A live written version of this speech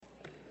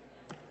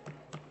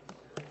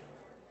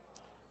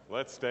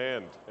Let's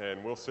stand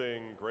and we'll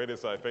sing Great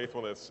is Thy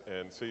Faithfulness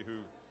and see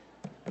who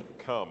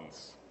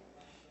comes.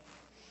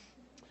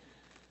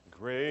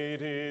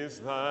 Great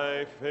is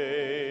Thy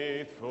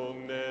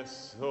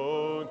faithfulness,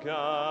 O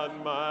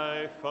God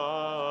my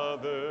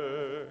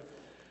Father.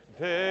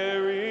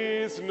 There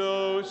is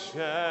no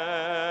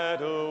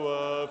shadow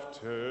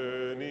of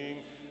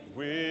turning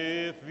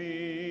with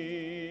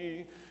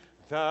Thee.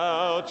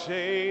 Thou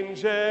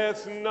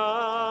changest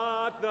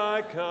not,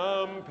 Thy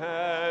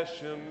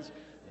compassions,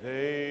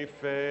 they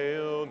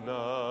fail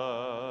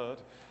not.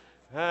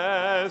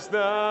 As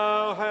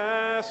Thou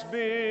hast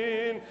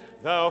been,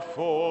 Thou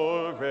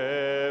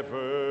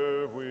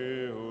forever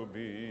will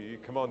be.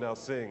 Come on now,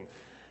 sing.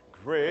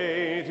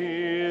 Great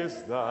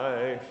is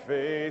Thy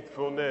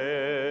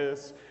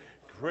faithfulness.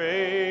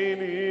 Great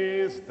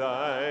is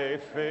Thy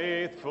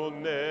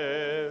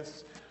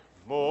faithfulness.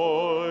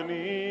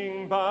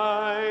 Morning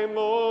by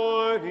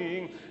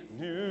morning,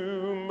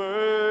 new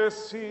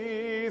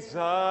mercies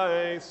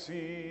I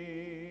see.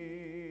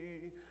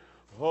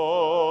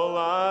 All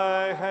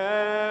I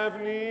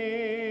have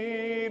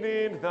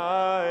needed,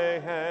 Thy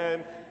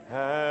hand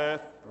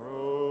hath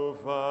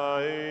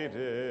provided.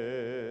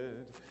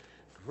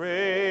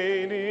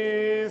 Great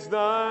is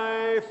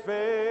Thy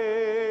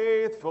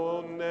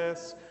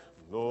faithfulness,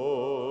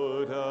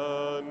 Lord,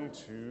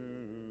 unto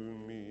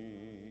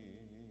me.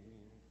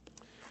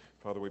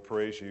 Father, we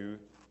praise You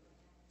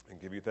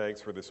and give You thanks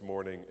for this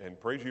morning and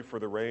praise You for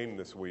the rain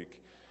this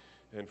week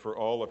and for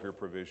all of Your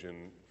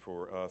provision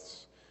for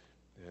us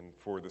and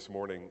for this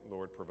morning,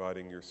 Lord,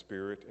 providing Your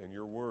Spirit and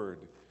Your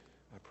Word.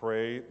 I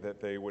pray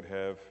that they would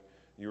have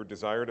Your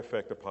desired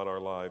effect upon our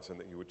lives and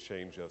that You would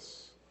change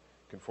us.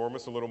 Conform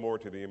us a little more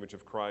to the image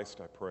of Christ,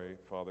 I pray,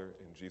 Father,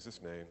 in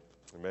Jesus' name.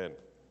 Amen.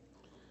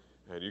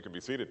 And you can be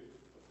seated.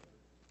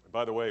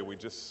 By the way, we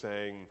just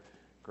sang,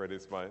 Great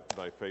is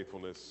Thy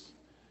Faithfulness.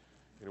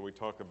 You know, we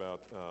talk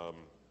about,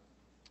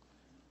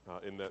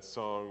 in that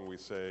song, we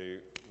say,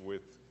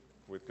 with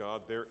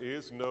God, there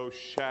is no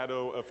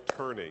shadow of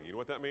turning. You know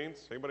what that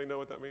means? Anybody know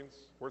what that means?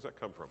 Where's that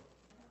come from?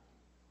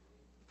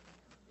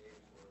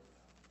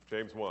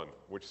 James 1,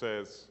 which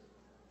says,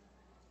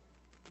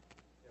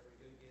 every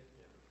good gift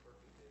and every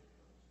perfect gift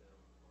comes down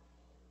from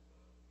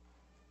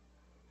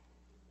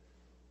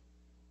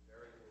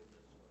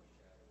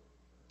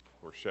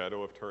the or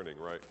shadow of turning,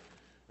 right?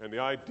 And the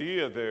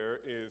idea there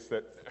is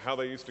that how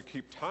they used to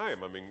keep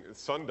time. I mean,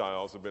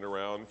 sundials have been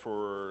around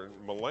for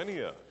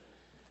millennia.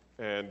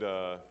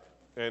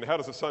 And how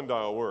does a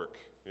sundial work?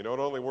 You know, it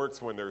only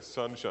works when there's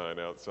sunshine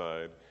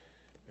outside.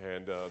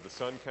 And the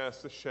sun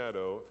casts a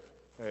shadow,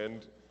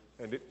 and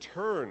it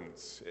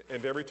turns.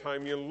 And every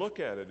time you look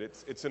at it,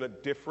 it's in a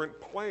different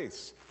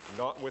place,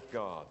 not with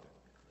God.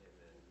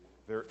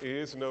 There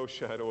is no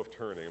shadow of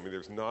turning. I mean,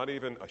 there's not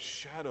even a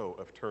shadow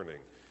of turning.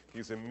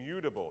 He's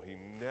immutable. He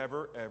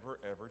never, ever,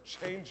 ever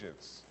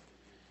changes.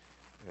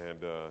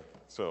 And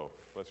so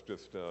let's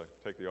just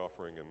take the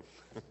offering and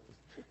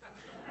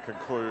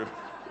conclude.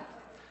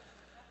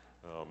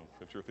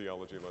 It's your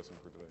theology lesson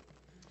for today.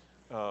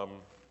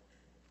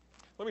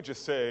 Let me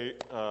just say,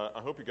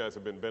 I hope you guys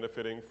have been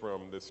benefiting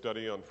from this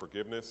study on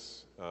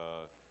forgiveness.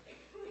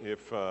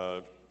 If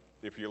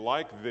you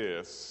like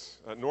this,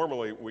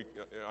 normally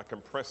I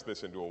compress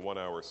this into a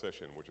 1-hour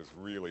session, which is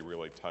really,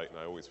 really tight, and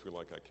I always feel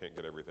like I can't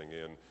get everything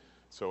in.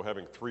 So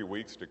having 3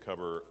 weeks to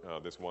cover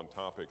this one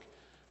topic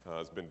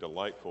has been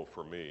delightful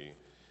for me.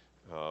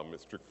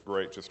 It's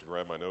great just to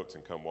grab my notes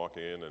and come walk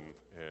in and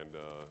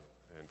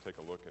take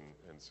a look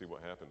and see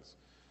what happens.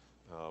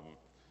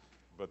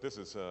 But this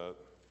is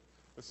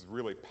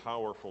really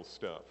powerful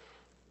stuff.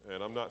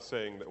 And I'm not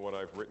saying that what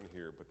I've written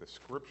here, but the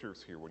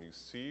scriptures here, when you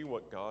see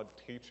what God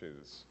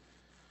teaches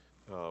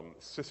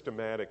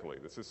systematically,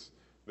 this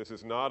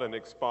is not an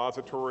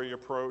expository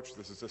approach,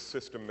 this is a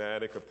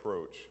systematic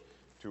approach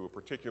to a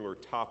particular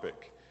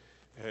topic.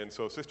 And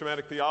so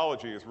systematic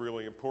theology is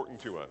really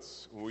important to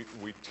us.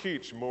 We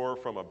teach more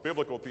from a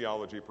biblical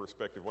theology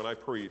perspective. When I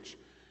preach,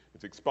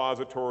 it's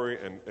expository,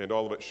 and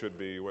all of it should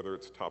be, whether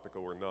it's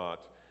topical or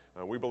not.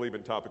 We believe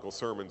in topical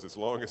sermons as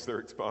long as they're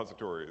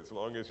expository, as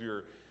long as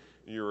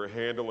you're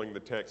handling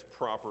the text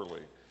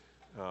properly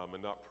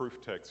and not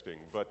proof texting.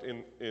 But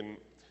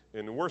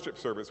in worship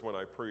service, when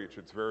I preach,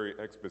 it's very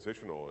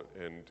expositional,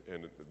 and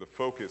the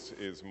focus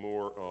is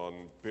more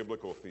on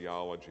biblical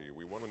theology.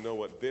 We want to know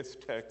what this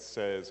text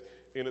says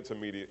in its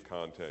immediate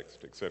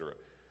context, etc.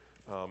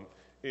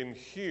 In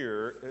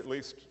here, at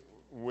least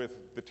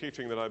with the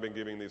teaching that I've been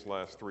giving these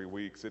last 3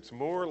 weeks, it's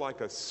more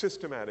like a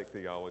systematic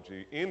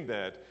theology in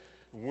that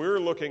we're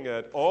looking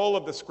at all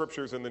of the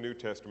scriptures in the New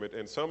Testament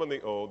and some in the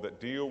Old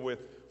that deal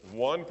with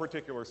one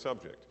particular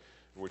subject,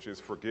 which is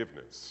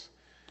forgiveness.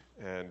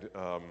 And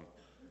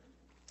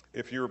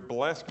if you're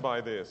blessed by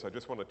this, I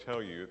just want to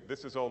tell you,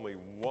 this is only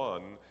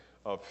one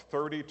of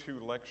 32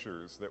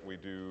 lectures that we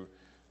do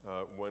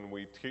when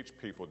we teach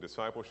people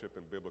discipleship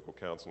and biblical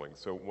counseling.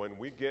 So when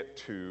we get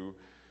to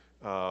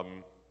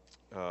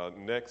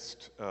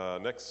next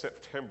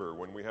September,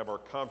 when we have our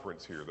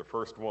conference here, the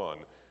first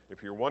one,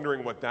 If you're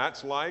wondering what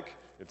that's like,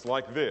 it's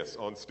like this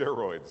on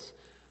steroids.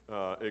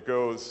 It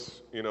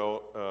goes,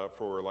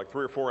 for like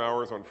 3 or 4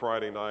 hours on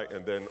Friday night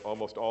and then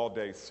almost all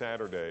day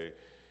Saturday.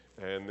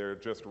 And they're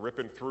just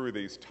ripping through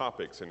these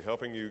topics and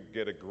helping you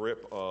get a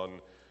grip on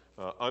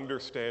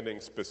understanding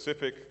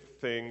specific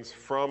things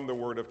from the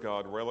Word of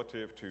God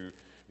relative to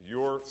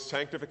your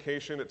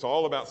sanctification. It's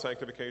all about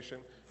sanctification.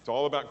 It's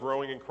all about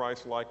growing in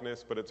Christ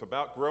likeness, but it's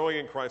about growing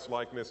in Christ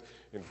likeness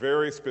in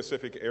very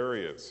specific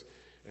areas.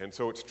 And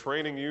so it's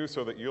training you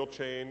so that you'll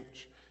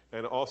change,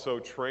 and also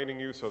training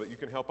you so that you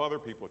can help other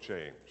people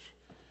change.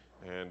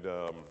 And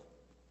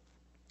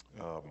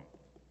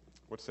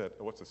what's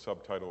the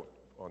subtitle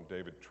on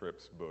David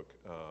Tripp's book?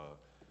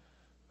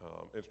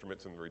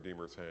 Instruments in the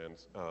Redeemer's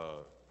Hands.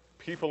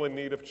 People in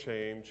need of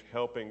change,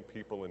 helping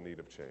people in need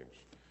of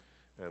change.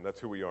 And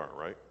that's who we are,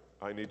 right?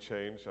 I need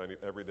change.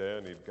 Every day I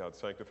need God's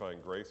sanctifying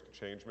grace to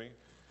change me.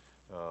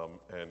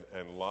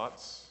 And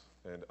lots,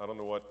 and I don't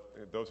know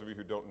what, those of you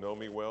who don't know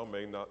me well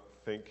may not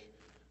think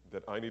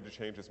that I need to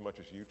change as much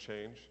as you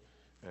change.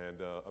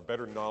 And a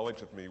better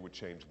knowledge of me would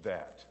change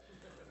that.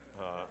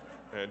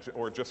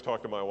 Or just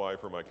talk to my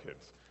wife or my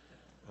kids.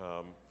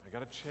 I got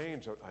to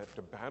change. I have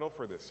to battle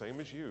for this, same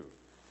as you.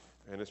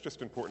 And it's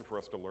just important for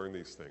us to learn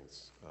these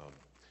things.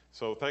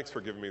 So thanks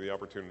for giving me the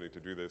opportunity to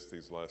do this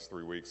these last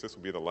 3 weeks. This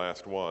will be the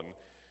last one.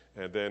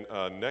 And then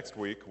next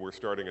week, we're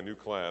starting a new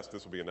class.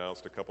 This will be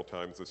announced a couple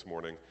times this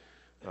morning.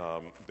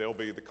 There'll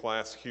be the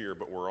class here,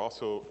 but we're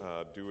also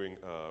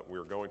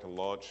we're going to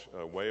launch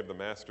Way of the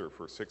Master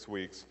for 6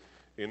 weeks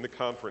in the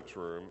conference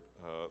room,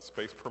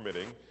 space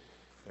permitting.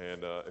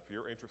 And if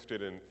you're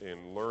interested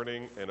in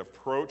learning an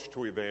approach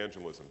to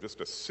evangelism,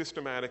 just a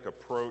systematic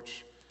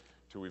approach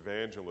to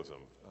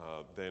evangelism,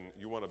 then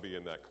you want to be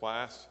in that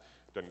class.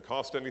 Doesn't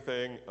cost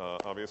anything,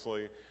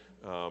 obviously,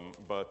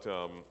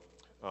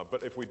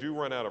 but if we do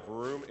run out of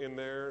room in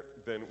there,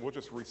 then we'll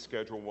just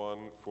reschedule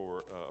one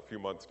for a few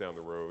months down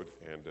the road,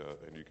 and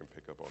you can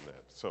pick up on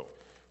that. So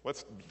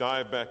let's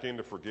dive back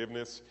into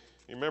forgiveness.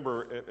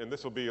 Remember, and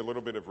this will be a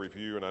little bit of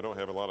review, and I don't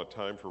have a lot of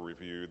time for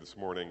review this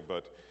morning,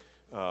 but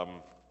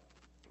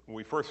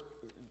we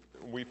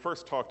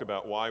first talked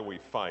about why we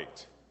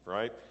fight,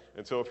 right?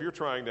 And so if you're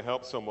trying to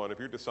help someone, if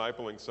you're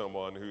discipling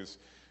someone who's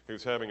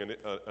having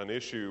an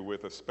issue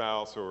with a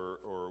spouse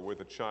or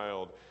with a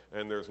child,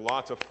 and there's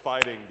lots of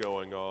fighting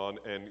going on,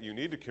 and you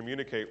need to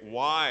communicate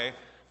why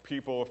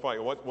people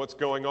fight, what's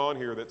going on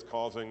here that's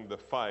causing the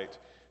fight.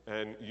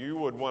 And you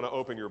would want to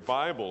open your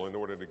Bible in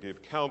order to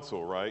give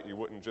counsel, right? You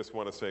wouldn't just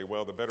want to say,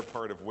 well, the better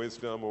part of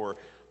wisdom, or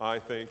I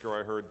think, or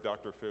I heard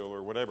Dr. Phil,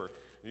 or whatever.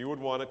 You would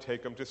want to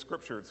take them to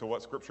Scripture. So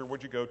what Scripture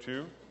would you go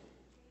to?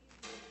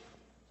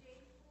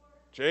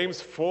 James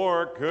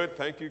 4. Good.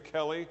 Thank you,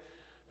 Kelly.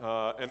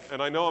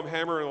 And I know I'm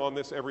hammering on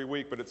this every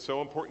week, but it's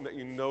so important that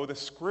you know the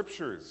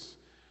Scriptures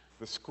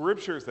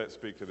that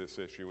speak to this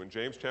issue. And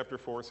James chapter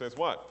 4 says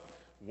what?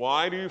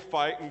 Why do you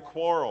fight and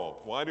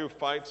quarrel? Why do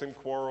fights and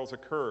quarrels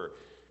occur?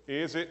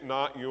 Is it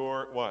not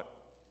your what?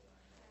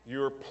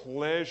 Your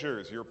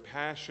pleasures, your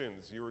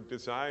passions, your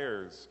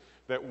desires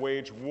that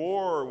wage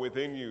war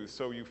within you.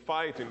 So you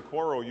fight and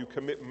quarrel, you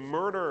commit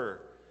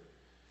murder.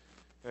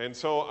 And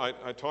so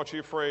I taught you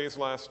a phrase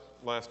last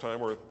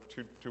time, or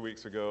two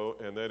weeks ago,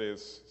 and that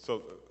is,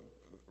 so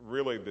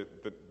really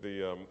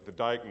the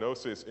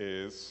diagnosis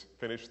is,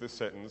 finish this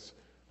sentence,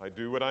 I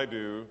do what I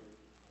do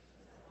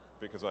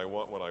because I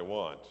want what I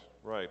want,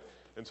 right?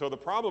 And so the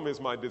problem is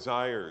my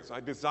desires. I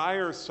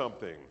desire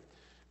something,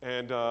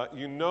 and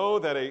you know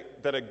that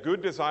a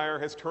good desire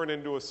has turned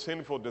into a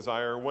sinful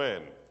desire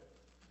when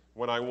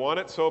I want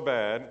it so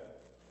bad,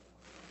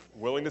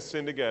 willing to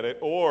sin to get it,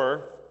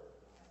 or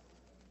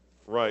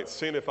right,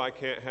 sin if I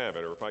can't have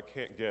it or if I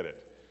can't get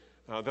it.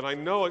 Then I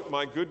know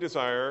my good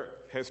desire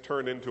has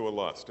turned into a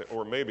lust,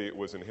 or maybe it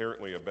was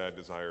inherently a bad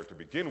desire to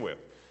begin with,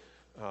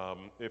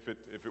 if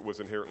it was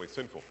inherently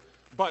sinful.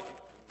 But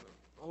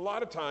a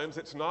lot of times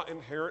it's not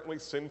inherently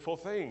sinful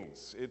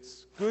things.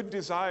 It's good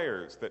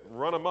desires that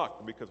run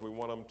amok because we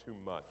want them too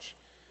much.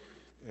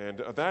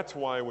 And that's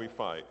why we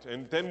fight.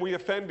 And then we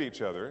offend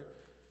each other.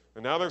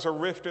 And now there's a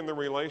rift in the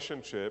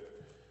relationship.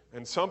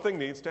 And something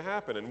needs to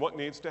happen, and what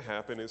needs to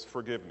happen is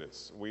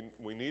forgiveness.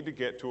 We need to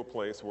get to a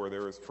place where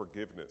there is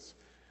forgiveness,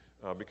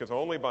 because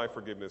only by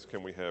forgiveness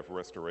can we have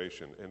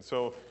restoration. And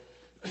so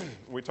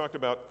we talked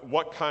about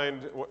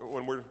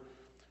when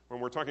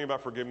we're talking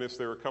about forgiveness,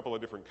 there are a couple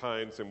of different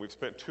kinds, and we've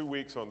spent 2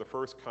 weeks on the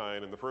first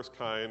kind, and the first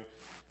kind,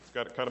 it's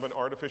got kind of an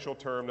artificial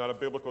term, not a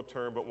biblical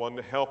term, but one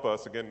to help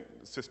us, again,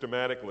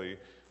 systematically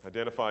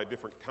identify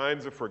different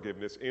kinds of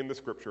forgiveness in the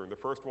Scripture. And the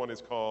first one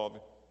is called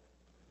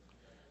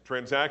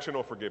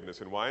transactional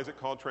forgiveness. And why is it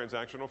called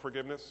transactional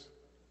forgiveness?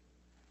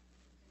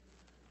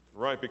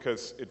 Right,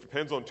 because it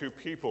depends on two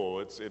people.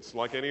 It's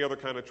like any other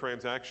kind of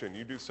transaction.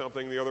 You do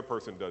something, the other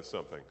person does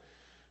something.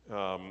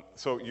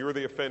 So you're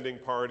the offending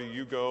party.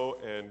 You go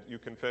and you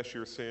confess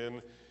your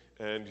sin,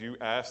 and you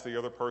ask the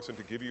other person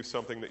to give you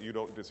something that you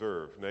don't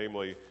deserve,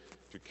 namely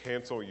to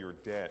cancel your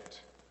debt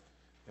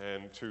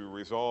and to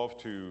resolve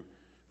to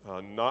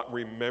not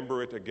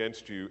remember it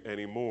against you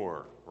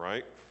anymore,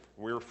 right?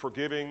 We're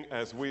forgiving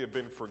as we have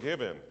been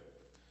forgiven.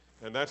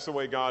 And that's the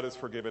way God has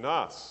forgiven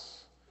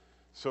us.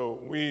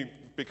 So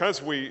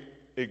because we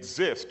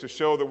exist to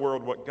show the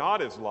world what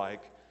God is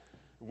like,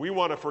 we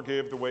want to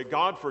forgive the way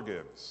God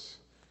forgives.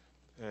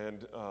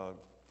 And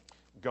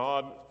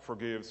God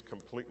forgives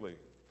completely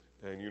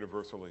and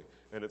universally.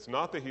 And it's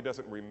not that he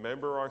doesn't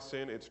remember our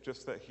sin, it's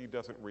just that he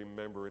doesn't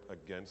remember it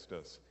against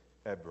us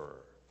ever,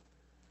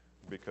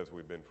 because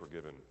we've been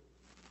forgiven.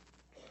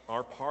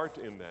 Our part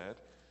in that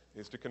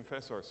is to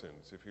confess our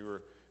sins. If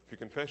you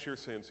confess your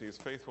sins, he is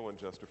faithful and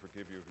just to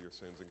forgive you of your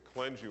sins and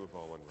cleanse you of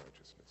all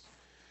unrighteousness.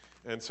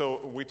 And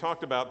so we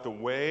talked about the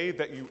way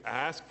that you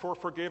ask for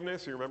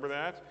forgiveness. You remember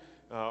that?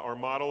 Our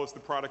model is the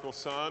prodigal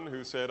son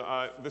who said,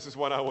 this is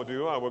what I will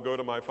do. I will go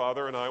to my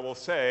father and I will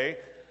say,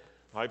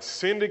 I've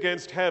sinned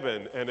against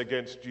heaven and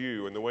against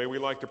you. And the way we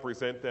like to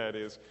present that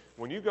is,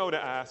 when you go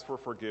to ask for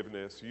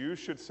forgiveness, you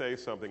should say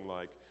something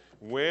like,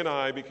 when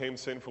I became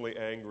sinfully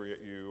angry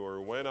at you,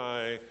 or when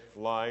I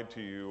lied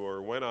to you,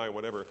 or when I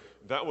whatever,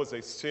 that was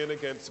a sin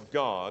against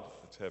God,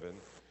 that's heaven,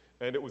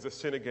 and it was a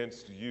sin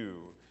against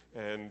you.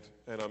 And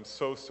I'm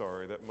so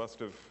sorry, that must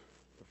have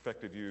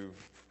affected you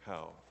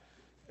how?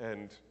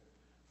 And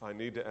I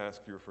need to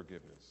ask your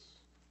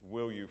forgiveness.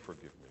 Will you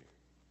forgive me?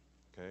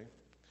 Okay?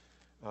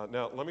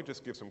 Now, let me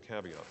just give some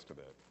caveats to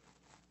that.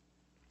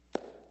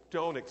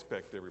 Don't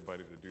expect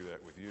everybody to do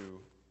that with you.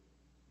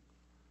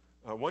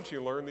 Once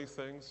you learn these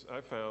things,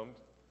 I found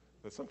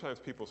that sometimes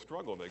people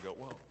struggle and they go,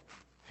 well,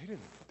 they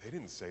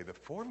didn't say the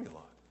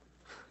formula.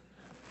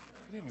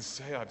 They didn't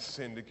say I've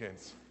sinned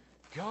against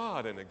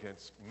God and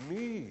against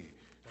me.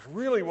 I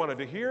really wanted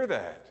to hear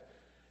that.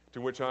 To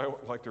which I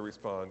like to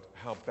respond,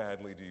 how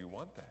badly do you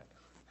want that?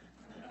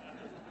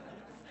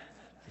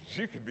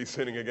 You could be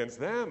sinning against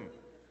them.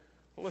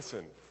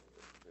 Listen,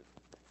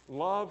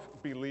 love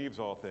believes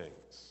all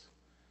things.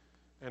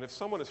 And if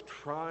someone is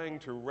trying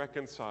to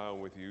reconcile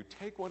with you,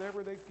 take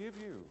whatever they give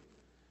you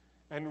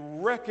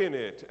and reckon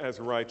it as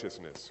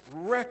righteousness.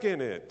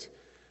 Reckon it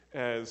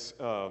as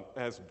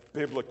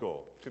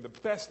biblical to the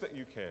best that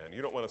you can.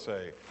 You don't want to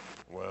say,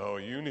 well,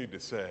 you need to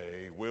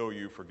say, will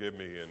you forgive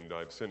me, and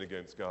I've sinned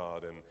against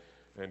God, and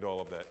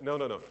all of that.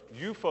 No.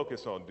 You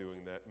focus on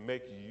doing that.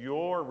 Make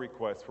your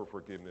request for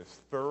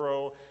forgiveness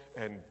thorough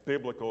and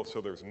biblical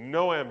so there's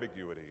no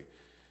ambiguity.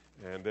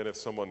 And then if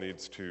someone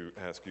needs to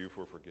ask you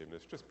for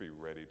forgiveness, just be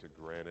ready to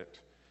grant it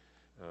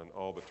on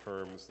all the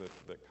terms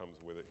that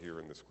comes with it here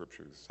in the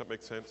Scriptures. Does that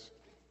make sense?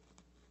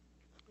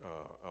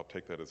 I'll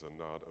take that as a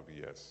nod of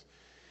yes.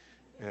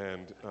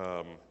 And,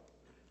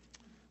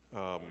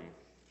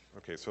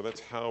 okay, so that's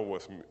how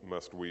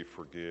must we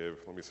forgive.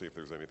 Let me see if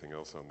there's anything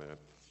else on that.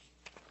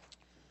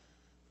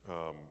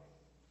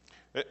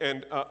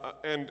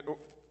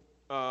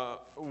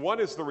 What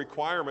is the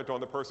requirement on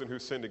the person who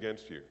sinned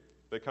against you?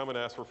 They come and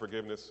ask for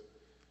forgiveness.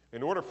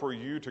 In order for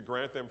you to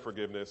grant them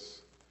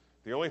forgiveness,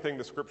 the only thing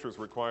the Scriptures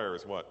require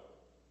is what?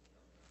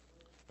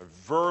 A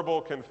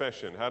verbal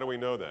confession. How do we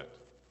know that?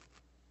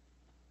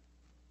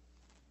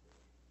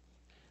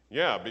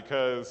 Yeah,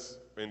 because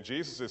in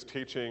Jesus'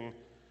 teaching,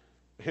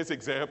 his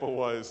example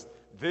was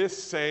this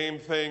same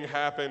thing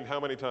happened how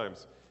many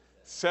times?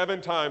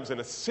 7 times in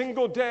a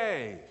single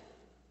day.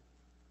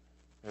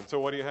 And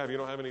so what do you have? You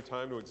don't have any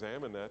time to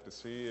examine that to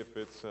see if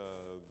it's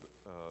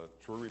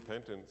true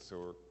repentance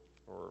or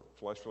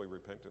fleshly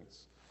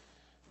repentance.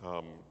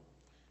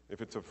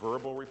 If it's a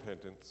verbal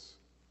repentance,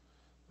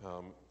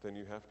 then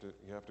you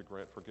have to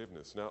grant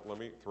forgiveness. Now, let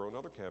me throw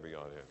another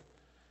caveat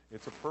in.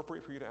 It's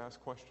appropriate for you to ask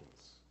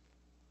questions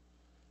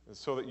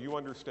so that you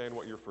understand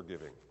what you're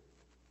forgiving,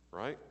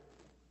 right?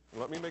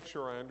 Let me make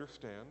sure I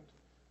understand.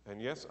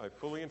 And yes, I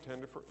fully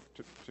intend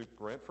to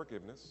grant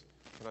forgiveness.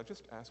 Can I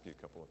just ask you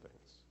a couple of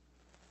things?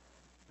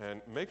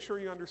 And make sure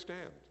you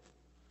understand.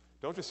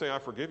 Don't just say, I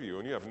forgive you,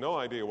 and you have no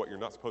idea what you're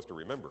not supposed to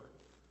remember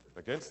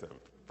against them,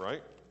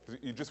 right?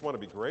 Because you just want to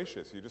be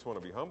gracious. You just want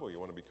to be humble. You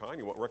want to be kind.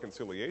 You want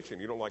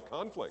reconciliation. You don't like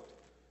conflict.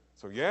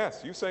 So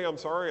yes, you say I'm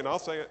sorry, and I'll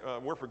say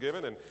we're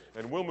forgiven,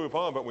 and we'll move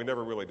on, but we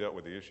never really dealt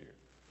with the issue.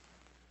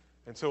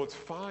 And so it's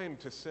fine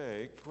to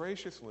say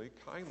graciously,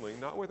 kindly,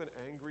 not with an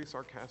angry,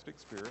 sarcastic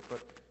spirit, but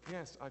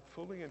yes, I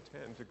fully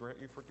intend to grant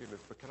you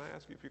forgiveness, but can I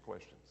ask you a few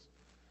questions?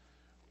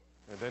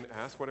 And then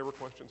ask whatever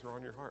questions are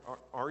on your heart.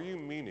 Are you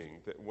meaning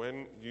that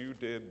when you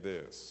did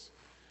this,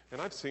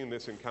 and I've seen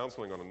this in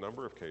counseling on a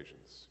number of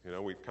occasions. You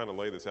know, we kind of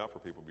lay this out for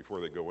people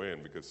before they go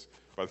in, because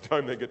by the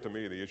time they get to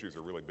me, the issues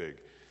are really big.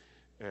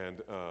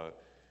 And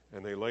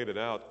they laid it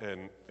out,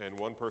 and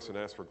one person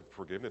asked for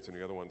forgiveness, and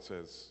the other one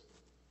says,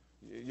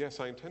 yes,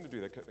 I intend to do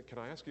that. Can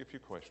I ask you a few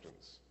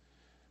questions?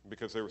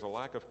 Because there was a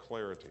lack of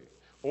clarity.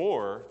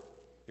 Or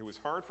it was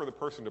hard for the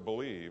person to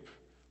believe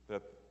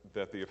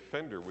that the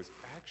offender was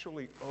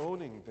actually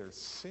owning their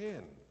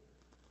sin.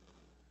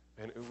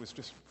 And it was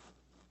just,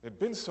 it had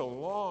been so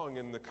long,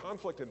 and the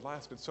conflict had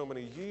lasted so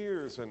many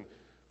years, and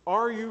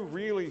are you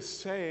really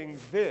saying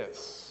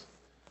this?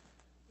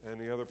 And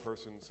the other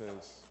person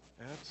says,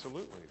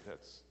 absolutely,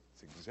 that's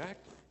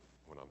exactly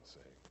what I'm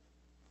saying.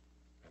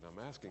 and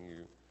I'm asking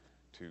you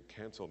to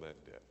cancel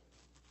that debt.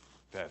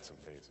 That's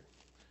amazing.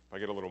 I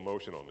get a little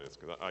emotional on this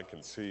because I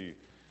can see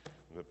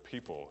the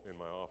people in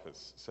my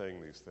office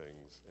saying these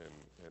things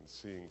and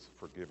seeing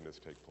forgiveness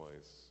take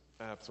place.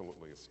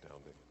 Absolutely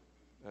astounding.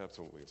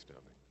 Absolutely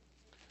astounding.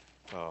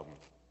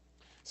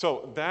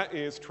 So that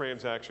is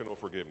transactional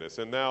forgiveness.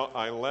 And now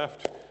I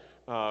left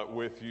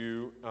with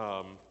you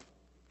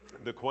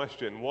the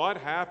question, what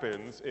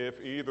happens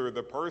if either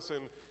the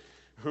person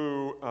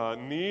who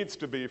needs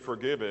to be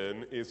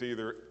forgiven is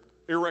either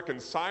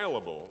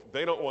irreconcilable,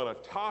 they don't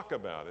want to talk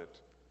about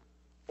it,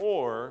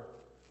 or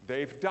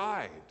they've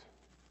died?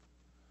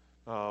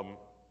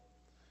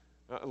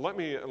 Let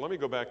me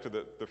go back to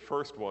the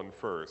first one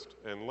first,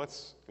 and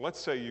let's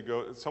say you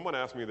go. Someone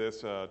asked me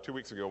this 2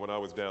 weeks ago when I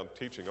was down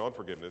teaching on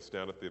forgiveness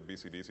down at the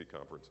BCDC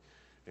conference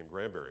in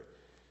Granbury,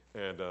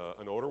 and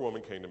an older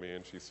woman came to me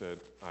and she said,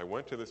 "I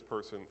went to this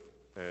person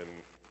and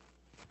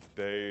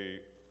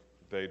they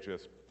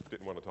just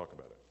didn't want to talk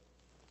about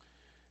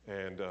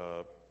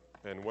it,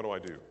 and what do I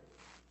do?"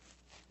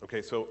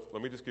 Okay, so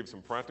let me just give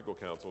some practical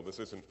counsel. This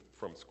isn't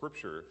from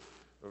Scripture.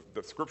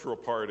 The scriptural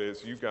part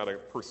is you've got to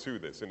pursue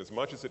this. And as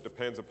much as it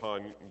depends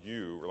upon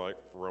you, like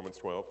Romans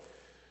 12,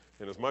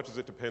 and as much as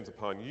it depends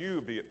upon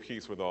you, be at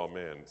peace with all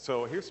men.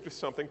 So here's just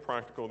something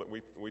practical that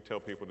we tell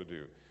people to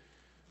do.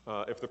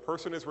 If the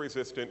person is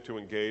resistant to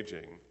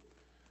engaging,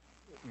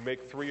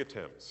 make 3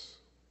 attempts.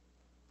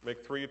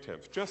 Make 3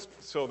 attempts, just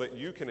so that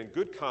you can in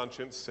good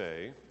conscience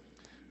say,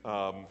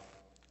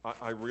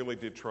 I really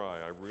did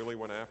try. I really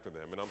went after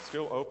them. And I'm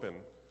still open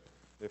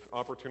if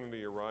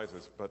opportunity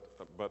arises, but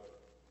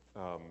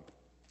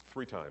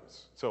 3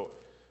 times. So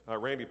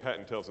Randy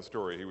Patton tells a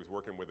story. He was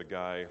working with a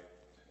guy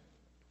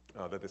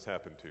that this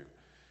happened to.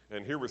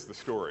 And here was the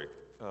story.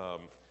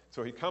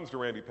 So he comes to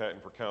Randy Patton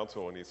for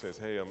counsel, and he says,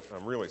 "Hey,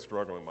 I'm really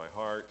struggling in my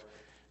heart,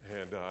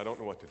 and I don't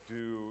know what to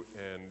do.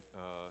 And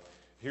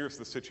here's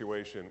the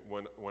situation.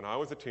 When I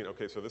was a teen,"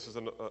 okay, so this is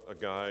a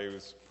guy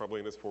who's probably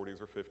in his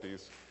 40s or 50s.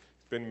 He's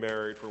been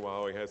married for a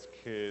while. He has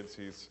kids.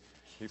 He's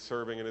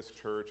serving in his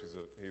church.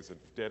 He's a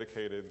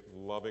dedicated,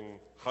 loving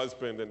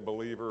husband and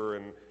believer,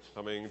 and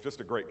I mean, just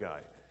a great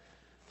guy.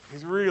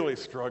 He's really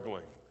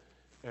struggling.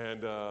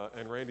 And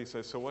Randy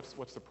says, "So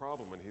what's the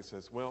problem?" And he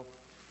says, "Well,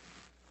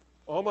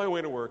 on my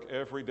way to work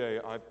every day,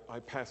 I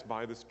pass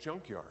by this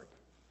junkyard.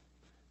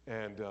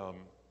 And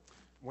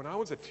when I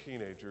was a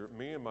teenager,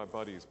 me and my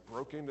buddies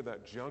broke into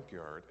that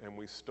junkyard, and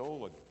we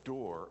stole a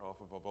door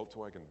off of a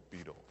Volkswagen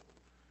Beetle.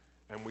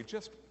 And we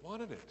just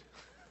wanted it."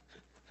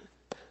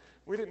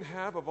 We didn't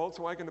have a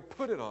Volkswagen to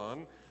put it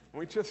on.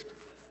 We just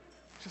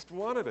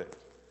wanted it.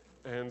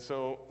 And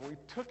so we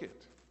took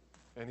it.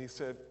 And he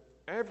said,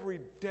 "Every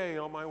day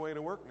on my way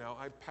to work now,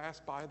 I pass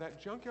by that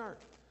junkyard.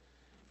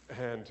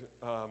 And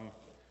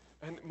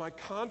my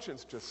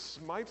conscience just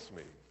smites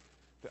me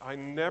that I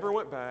never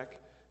went back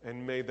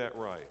and made that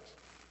right.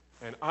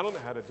 And I don't know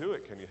how to do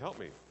it. Can you help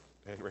me?"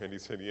 And Randy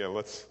said, "Yeah,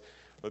 let's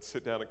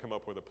sit down and come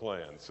up with a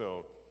plan."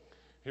 So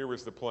here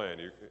was the plan.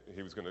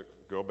 He was going to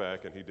go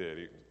back, and he did.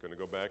 He was going to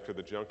go back to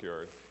the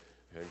junkyard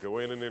and go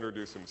in and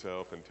introduce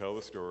himself and tell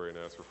the story and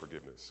ask for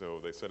forgiveness.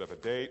 So they set up a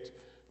date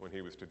when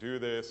he was to do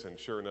this, and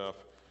sure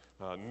enough,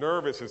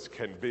 nervous as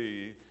can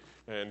be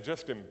and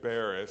just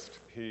embarrassed,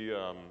 he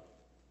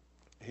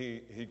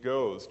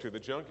goes to the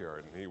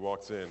junkyard, and he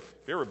walks in.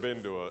 Have you ever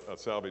been to a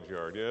salvage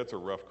yard? Yeah, it's a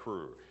rough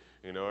crew.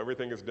 You know,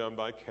 everything is done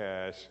by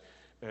cash.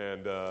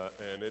 And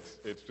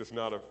it's just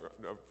not a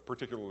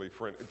particularly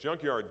friendly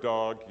junkyard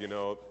dog. You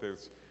know,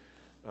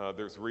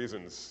 there's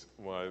reasons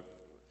why.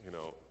 You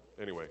know,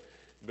 anyway,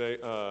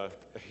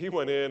 he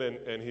went in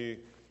and he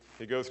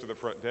goes to the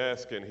front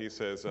desk and he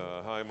says,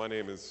 "Hi, my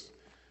name is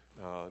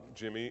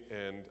Jimmy,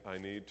 and I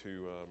need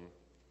to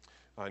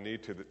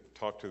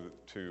talk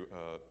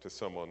to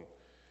someone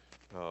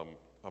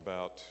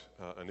about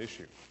an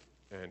issue."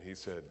 And he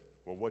said,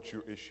 "Well, what's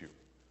your issue?"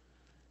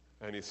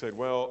 And he said,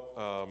 "Well,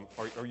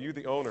 are you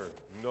the owner?"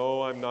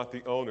 "No, I'm not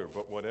the owner,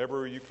 but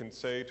whatever you can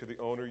say to the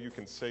owner, you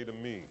can say to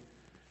me."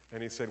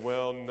 And he said,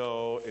 "Well,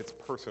 no, it's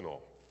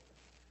personal."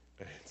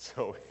 And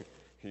so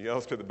he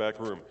yells to the back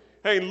room,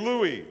 "Hey,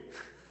 Louie,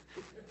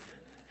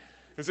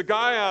 there's a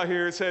guy out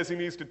here who says he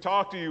needs to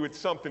talk to you. It's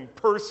something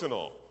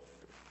personal."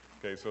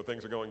 Okay, so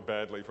things are going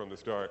badly from the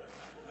start.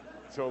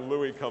 So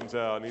Louie comes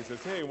out and he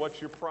says, "Hey, what's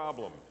your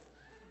problem?"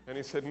 And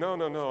he said, No,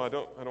 I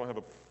don't have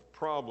a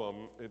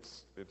problem.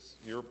 It's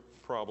your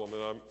problem,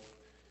 and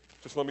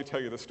just let me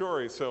tell you the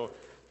story." So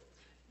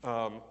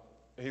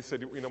he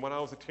said, "You know, when I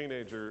was a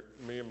teenager,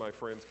 me and my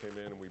friends came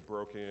in and we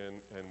broke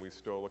in and we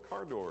stole a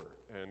car door,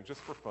 and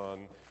just for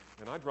fun.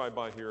 And I drive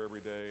by here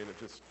every day, and it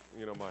just,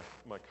 you know,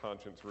 my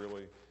conscience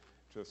really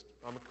just,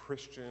 I'm a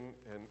Christian,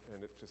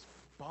 and it just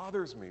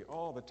bothers me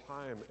all the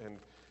time,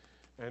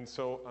 and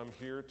so I'm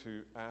here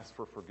to ask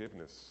for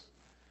forgiveness."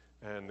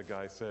 And the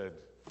guy said,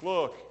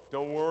 "Look,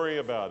 don't worry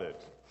about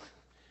it."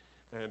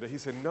 And he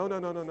said, No,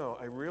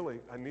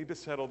 I need to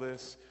settle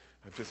this.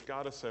 I've just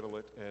got to settle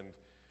it. And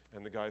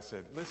the guy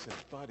said, "Listen,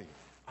 buddy,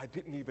 I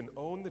didn't even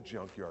own the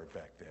junkyard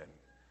back then.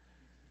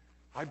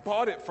 I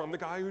bought it from the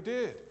guy who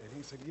did. And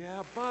he said,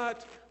 yeah,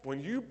 but when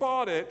you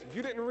bought it,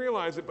 you didn't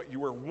realize it, but you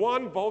were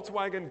one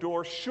Volkswagen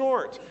door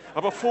short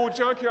of a full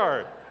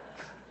junkyard.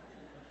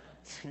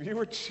 You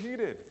were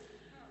cheated.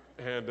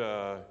 And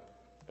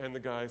the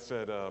guy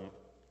said,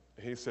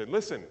 he said,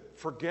 listen,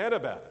 forget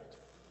about it.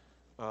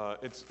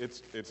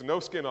 It's no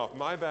skin off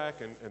my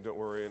back, and don't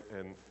worry.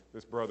 And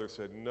this brother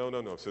said,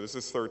 no. So this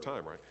is third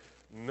time, right?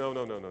 No.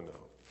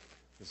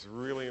 This is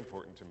really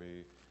important to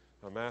me.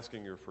 I'm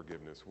asking your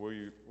forgiveness. Will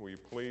you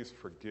please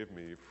forgive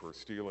me for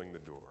stealing the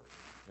door?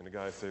 And the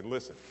guy said,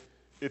 listen,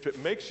 if it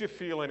makes you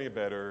feel any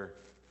better,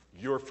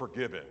 you're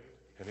forgiven.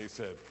 And he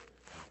said,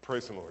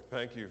 praise the Lord.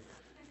 Thank you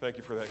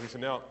for that. He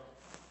said, now,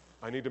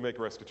 I need to make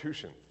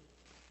restitution.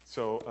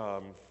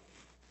 So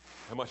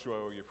how much do I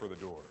owe you for the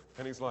door?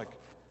 And he's like,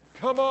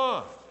 come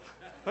on.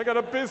 I got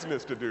a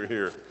business to do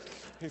here.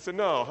 He said,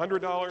 no,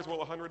 $100.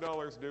 Will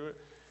 $100 do it?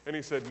 And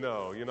he said,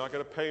 no, you're not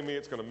going to pay me.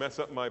 It's going to mess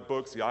up my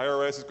books. The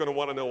IRS is going to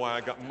want to know why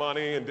I got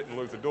money and didn't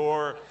lose the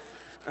door.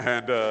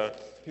 And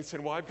he said,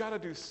 well, I've got to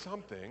do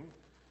something.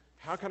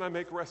 How can I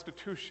make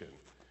restitution?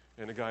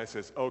 And the guy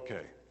says,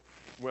 okay,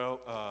 well,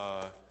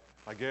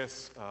 I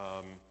guess,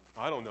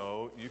 I don't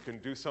know, you can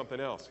do something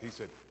else. He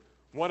said,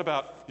 what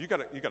about, you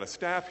got a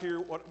staff here,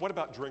 what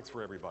about drinks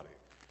for everybody?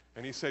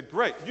 And he said,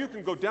 great, you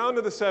can go down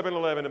to the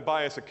 7-Eleven and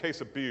buy us a case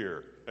of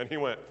beer. And he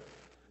went,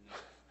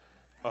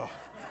 oh.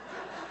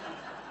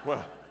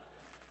 Well,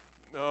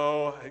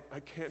 no, I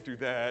can't do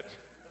that.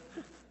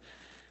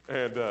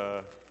 And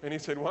he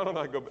said, why don't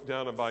I go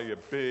down and buy you a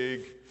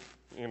big,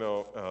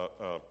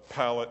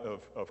 pallet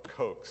of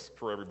Cokes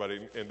for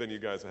everybody, and then you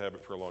guys will have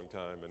it for a long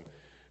time,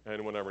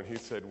 and whatever. And he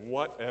said,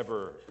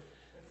 whatever.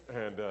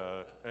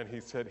 And he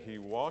said he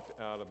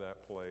walked out of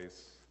that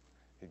place,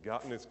 he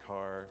got in his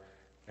car,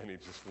 and he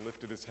just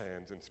lifted his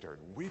hands and started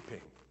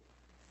weeping.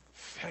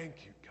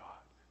 Thank you, God.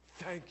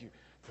 Thank you.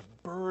 The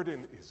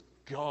burden is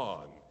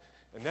gone.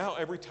 And now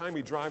every time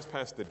he drives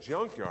past the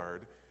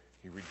junkyard,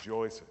 he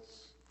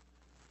rejoices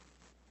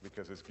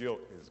because his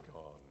guilt is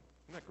gone.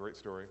 Isn't that a great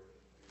story?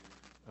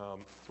 So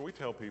we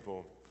tell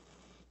people,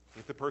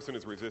 if the person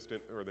is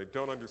resistant or they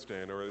don't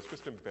understand or it's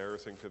just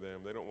embarrassing to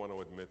them, they don't want to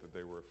admit that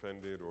they were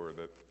offended or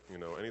that,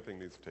 anything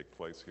needs to take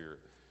place here,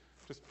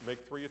 just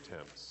make 3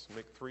 attempts.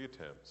 Make 3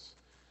 attempts.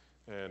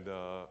 And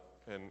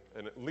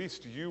at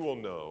least you will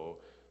know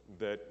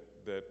that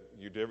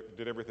you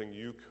did everything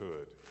you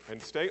could.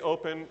 And stay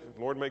open.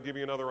 The Lord may give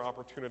you another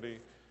opportunity,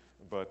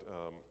 but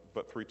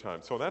 3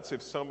 times. So that's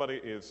if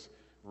somebody is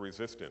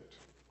resistant,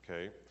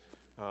 okay?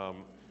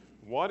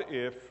 What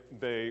if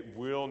they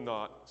will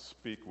not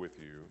speak with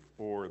you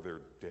or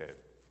they're dead?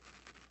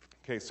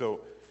 Okay,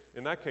 so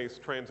in that case,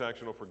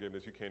 transactional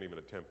forgiveness, you can't even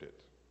attempt it,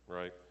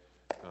 right?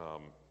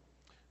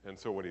 And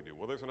so what do?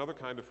 Well, there's another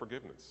kind of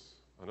forgiveness,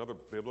 another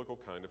biblical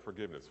kind of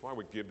forgiveness. Why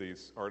we give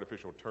these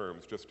artificial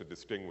terms just to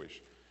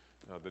distinguish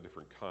the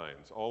different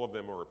kinds. All of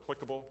them are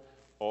applicable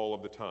all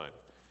of the time.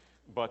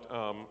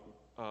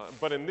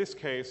 But in this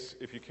case,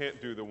 if you can't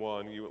do the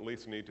one, you at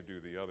least need to do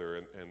the other.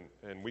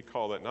 And we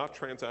call that not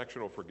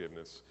transactional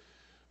forgiveness,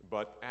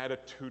 but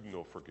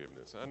attitudinal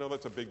forgiveness. I know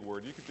that's a big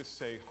word. You could just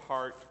say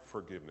heart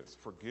forgiveness.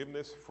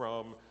 Forgiveness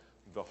from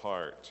the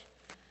heart.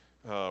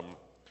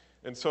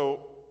 And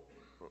so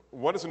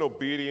what does an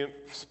obedient,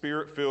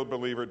 spirit-filled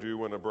believer do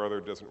when a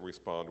brother doesn't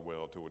respond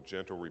well to a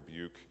gentle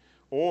rebuke,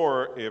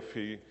 or if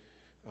he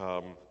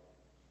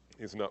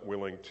is not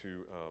willing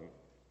to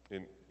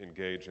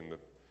engage in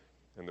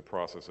the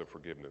process of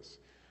forgiveness?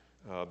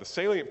 The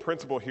salient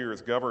principle here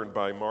is governed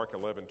by Mark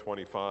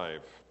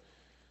 11:25.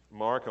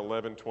 Mark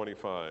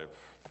 11:25.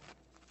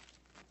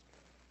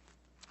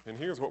 And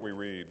here's what we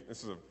read.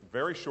 This is a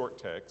very short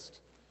text.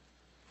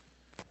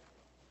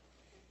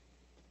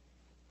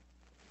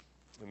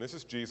 And this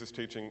is Jesus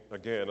teaching,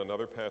 again,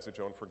 another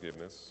passage on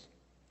forgiveness.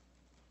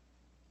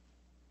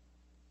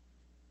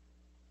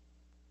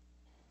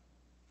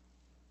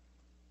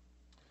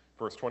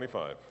 Verse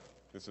 25.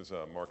 This is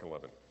Mark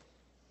 11.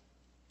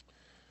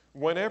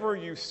 Whenever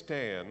you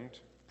stand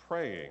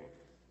praying,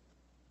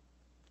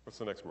 what's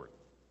the next word?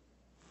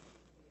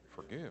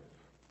 Forgive.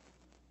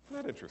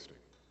 Isn't that interesting?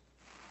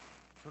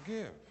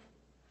 Forgive.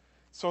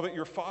 So that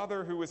your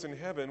Father who is in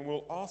heaven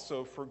will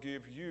also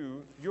forgive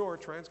you your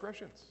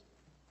transgressions.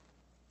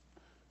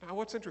 Now,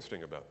 what's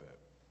interesting about that?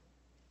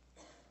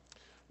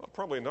 Well,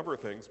 probably a number of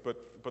things,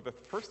 but the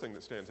first thing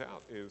that stands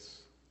out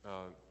is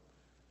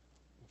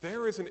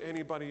there isn't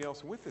anybody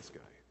else with this guy.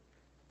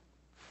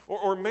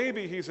 Or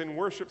maybe he's in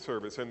worship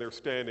service and they're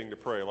standing to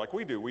pray, like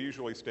we do. We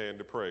usually stand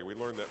to pray. We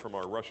learned that from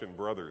our Russian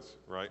brothers,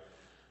 right?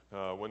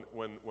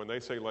 When they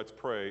say let's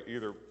pray,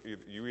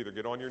 you either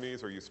get on your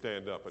knees or you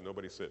stand up, and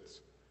nobody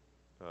sits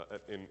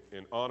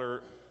in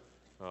honor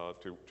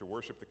to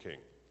worship the King.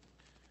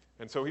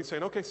 And so he's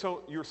saying, okay,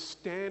 so you're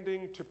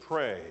standing to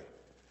pray,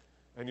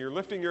 and you're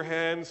lifting your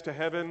hands to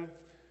heaven,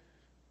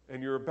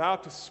 and you're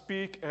about to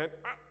speak, and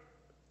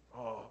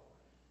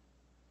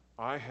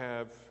I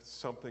have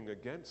something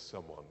against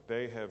someone.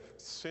 They have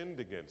sinned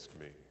against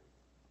me.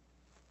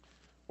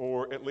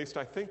 or at least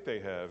I think they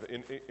have.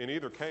 In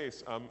either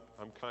case, I'm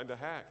kind of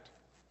hacked.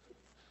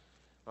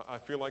 I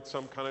feel like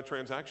some kind of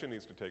transaction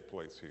needs to take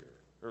place here,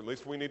 or at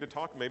least we need to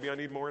talk. Maybe I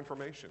need more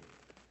information.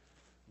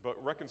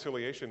 But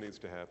reconciliation needs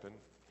to happen.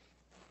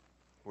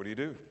 What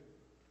do?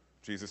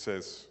 Jesus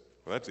says,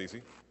 well, that's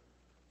easy.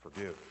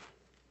 Forgive.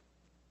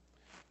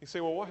 You say,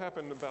 well, what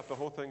happened about the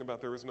whole thing about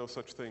there is no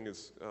such thing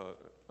as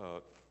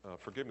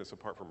forgiveness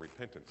apart from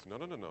repentance? No.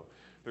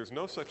 There's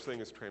no such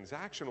thing as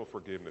transactional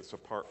forgiveness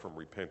apart from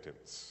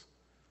repentance.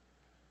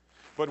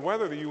 But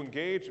whether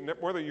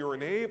you're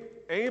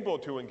able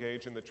to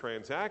engage in the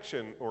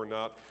transaction or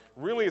not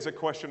really is a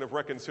question of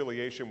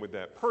reconciliation with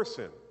that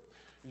person.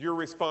 Your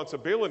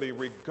responsibility,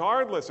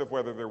 regardless of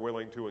whether they're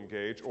willing to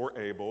engage or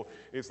able,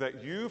 is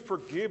that you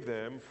forgive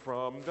them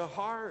from the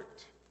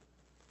heart.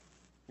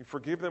 You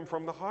forgive them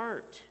from the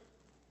heart.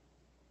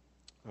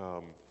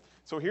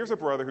 So here's a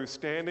brother who's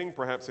standing,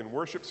 perhaps in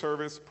worship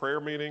service,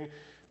 prayer meeting.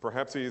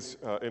 Perhaps he's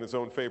in his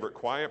own favorite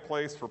quiet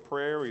place for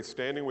prayer. He's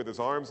standing with his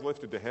arms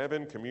lifted to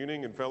heaven,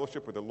 communing in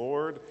fellowship with the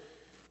Lord.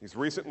 He's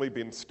recently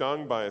been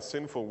stung by a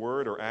sinful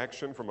word or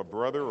action from a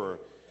brother or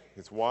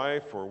his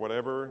wife or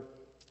whatever.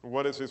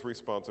 What is his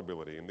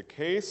responsibility? In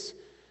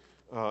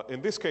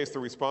this case, the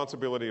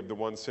responsibility of the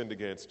one sinned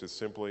against is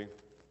simply,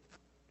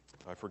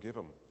 I forgive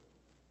him.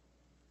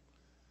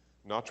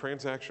 Not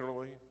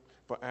transactionally,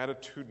 but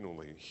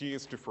attitudinally. He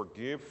is to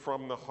forgive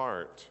from the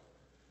heart.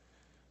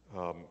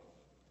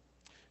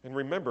 And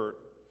remember,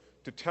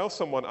 to tell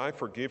someone, I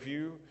forgive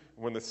you,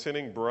 when the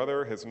sinning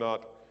brother has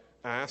not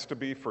asked to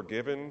be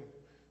forgiven,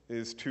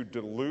 is to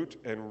dilute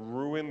and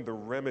ruin the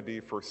remedy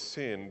for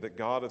sin that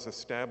God has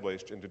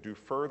established and to do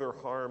further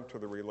harm to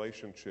the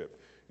relationship.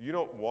 You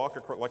don't walk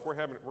across, like we're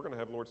going to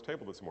have Lord's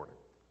table this morning.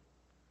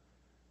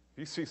 If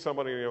you see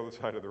somebody on the other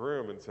side of the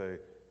room and say,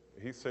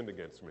 he sinned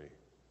against me.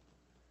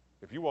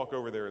 If you walk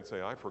over there and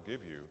say, I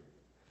forgive you,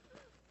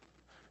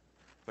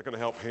 is that going to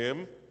help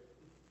him?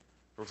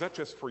 Or is that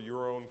just for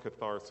your own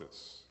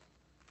catharsis,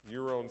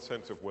 your own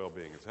sense of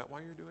well-being? Is that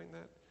why you're doing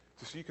that?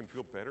 Just so you can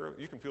feel better,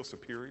 you can feel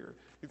superior?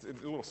 It's a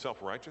little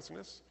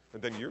self-righteousness,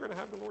 and then you're going to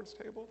have the Lord's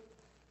table?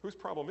 Whose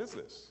problem is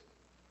this?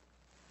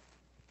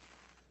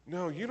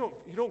 No, you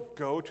don't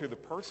go to the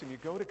person, you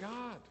go to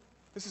God.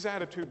 This is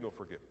attitudinal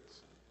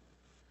forgiveness.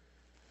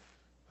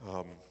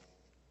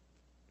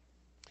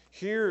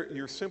 Here,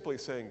 you're simply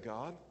saying,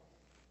 God,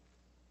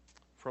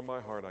 from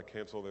my heart, I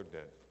cancel their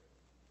debt.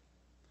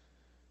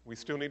 We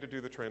still need to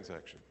do the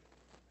transaction,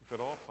 if at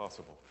all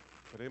possible.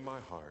 But in my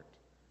heart,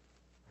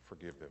 I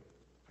forgive them.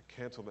 I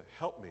cancel them.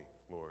 Help me,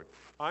 Lord.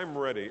 I'm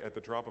ready at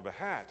the drop of a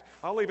hat.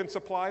 I'll even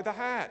supply the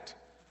hat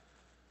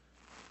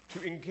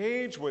to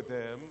engage with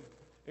them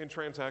in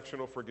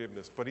transactional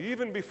forgiveness. But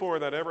even before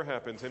that ever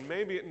happens, and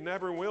maybe it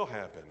never will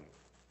happen,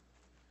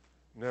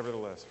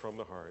 nevertheless, from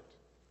the heart,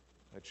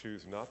 I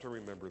choose not to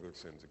remember their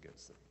sins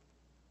against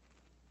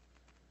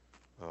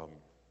them.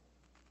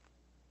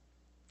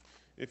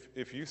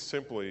 If you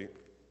simply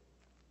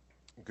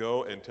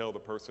go and tell the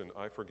person,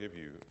 I forgive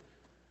you,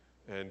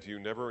 and you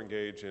never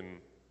engage in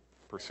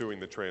pursuing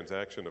the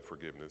transaction of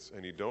forgiveness,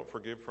 and you don't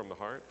forgive from the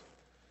heart,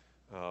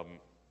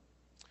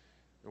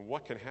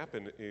 what can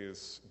happen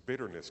is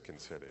bitterness can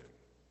set in.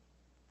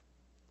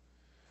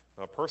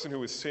 A person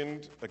who is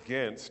sinned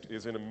against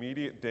is in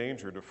immediate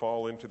danger to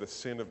fall into the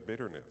sin of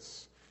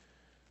bitterness.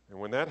 And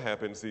when that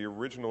happens, the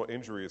original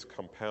injury is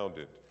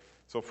compounded.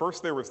 So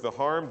first there was the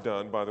harm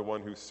done by the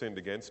one who sinned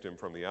against him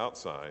from the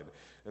outside,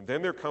 and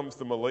then there comes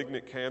the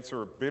malignant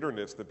cancer of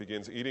bitterness that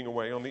begins eating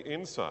away on the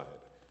inside.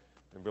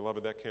 And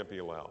beloved, that can't be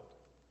allowed.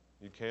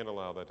 You can't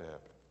allow that to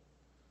happen.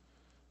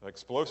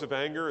 Explosive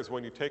anger is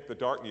when you take the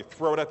dart and you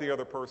throw it at the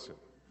other person.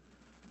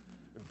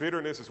 And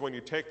bitterness is when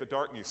you take the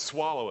dart and you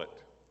swallow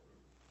it.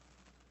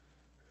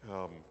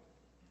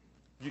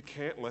 You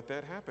can't let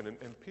that happen. And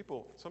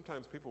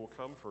sometimes people will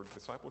come for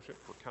discipleship,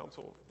 for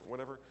counsel,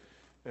 whatever,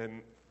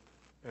 and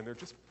they're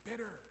just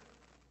bitter.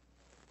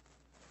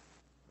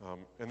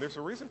 And there's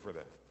a reason for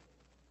that.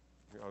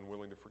 You're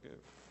unwilling to forgive.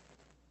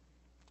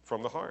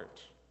 From the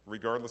heart,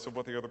 regardless of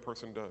what the other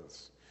person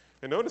does.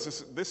 And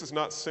notice this is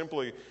not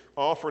simply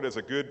offered as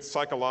a good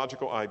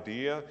psychological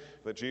idea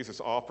that Jesus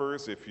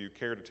offers if you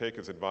care to take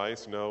his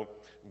advice. No,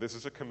 this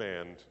is a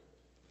command.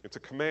 It's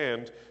a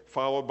command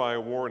followed by a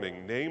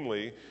warning,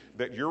 namely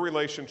that your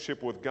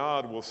relationship with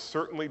God will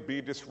certainly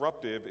be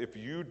disruptive if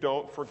you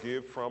don't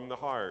forgive from the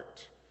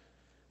heart.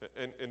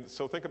 And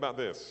so think about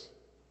this.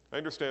 I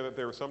understand that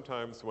there are some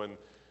times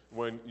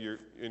when you're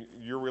in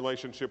your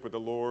relationship with the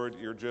Lord,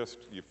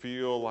 you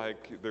feel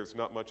like there's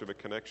not much of a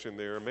connection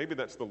there. Maybe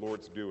that's the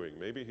Lord's doing.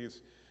 Maybe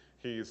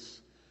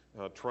he's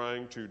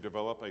trying to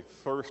develop a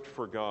thirst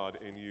for God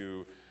in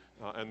you,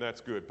 and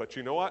that's good. But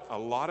you know what? A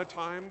lot of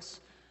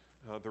times,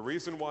 the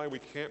reason why we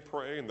can't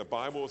pray, and the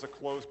Bible is a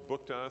closed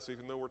book to us,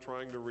 even though we're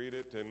trying to read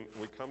it, and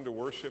we come to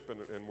worship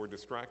and we're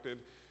distracted,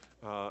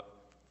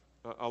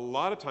 a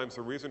lot of times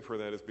the reason for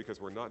that is because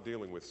we're not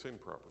dealing with sin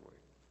properly.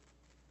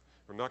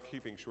 We're not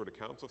keeping short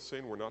accounts of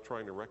sin. We're not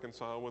trying to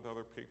reconcile with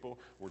other people.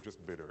 We're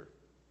just bitter.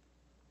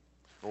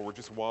 Or we're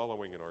just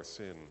wallowing in our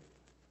sin.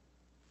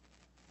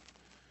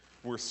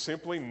 We're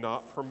simply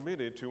not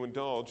permitted to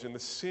indulge in the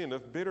sin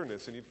of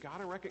bitterness. And you've got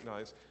to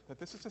recognize that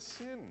this is a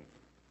sin.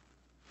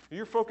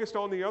 You're focused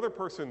on the other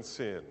person's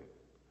sin.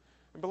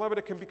 And beloved,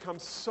 it can become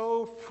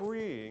so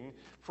freeing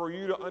for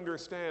you to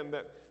understand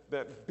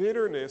that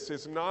bitterness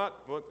is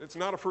not, well, it's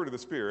not a fruit of the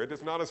Spirit.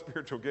 It's not a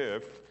spiritual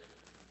gift.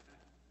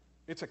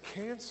 It's a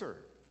cancer.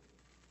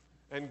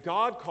 And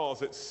God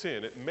calls it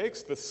sin. It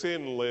makes the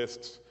sin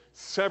lists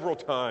several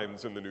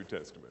times in the New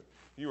Testament.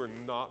 You are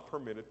not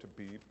permitted to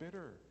be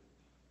bitter.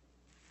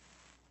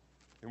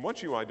 And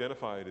once you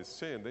identify it as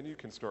sin, then you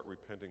can start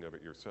repenting of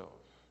it yourself.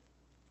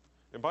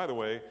 And by the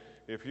way,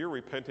 if you're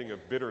repenting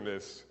of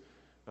bitterness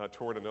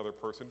toward another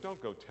person,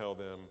 don't go tell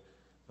them,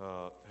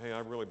 hey,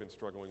 I've really been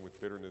struggling with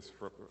bitterness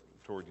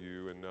toward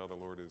you, and now the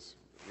Lord is,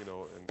 and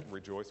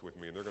rejoice with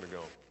me, and they're going to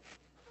go.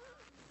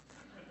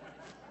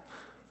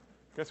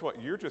 Guess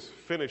what? You're just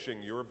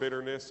finishing your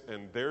bitterness,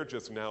 and they're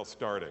just now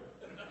starting.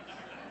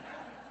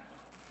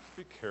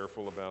 Be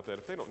careful about that.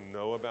 If they don't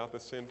know about the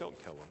sin, don't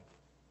tell them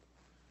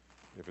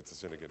if it's a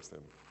sin against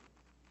them.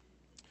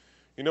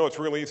 It's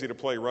really easy to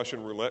play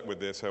Russian roulette with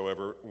this,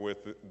 however,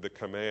 with the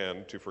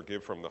command to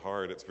forgive from the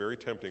heart. It's very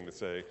tempting to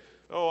say,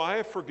 oh, I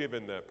have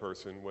forgiven that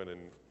person, when in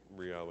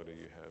reality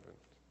you haven't.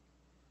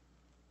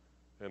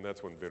 And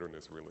that's when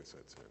bitterness really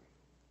sets in,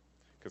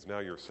 because now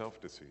you're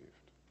self-deceived.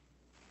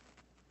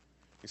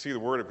 You see, the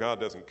Word of God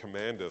doesn't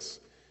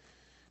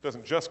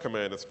just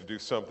command us to do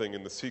something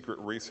in the secret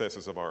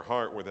recesses of our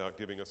heart without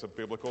giving us a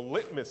biblical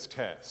litmus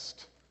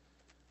test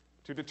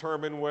to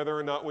determine whether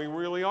or not we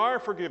really are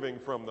forgiving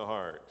from the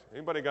heart.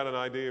 Anybody got an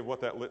idea of what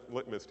that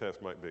litmus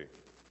test might be?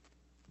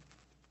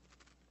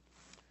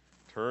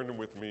 Turn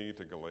with me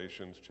to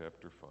Galatians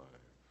chapter 5.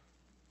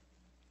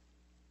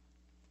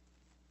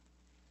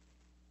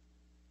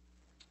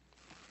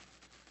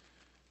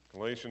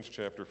 Galatians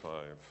chapter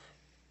 5.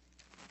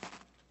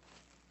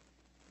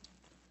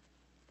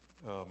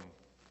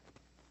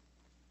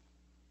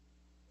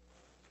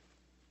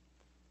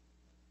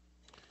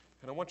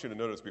 And I want you to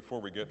notice before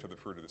we get to the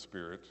fruit of the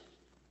Spirit,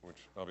 which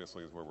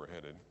obviously is where we're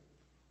headed,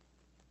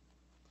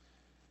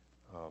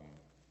 a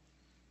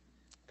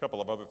couple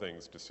of other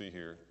things to see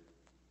here.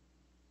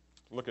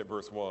 Look at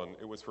verse 1.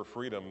 It was for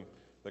freedom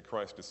that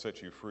Christ has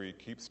set you free.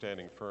 Keep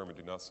standing firm and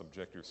do not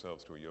subject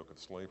yourselves to a yoke of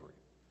slavery,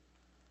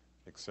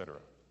 etc.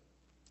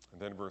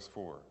 And then verse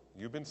 4.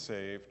 You've been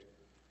saved.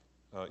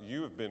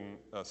 You have been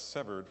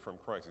severed from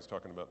Christ. He's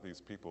talking about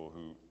these people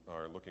who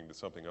are looking to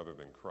something other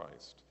than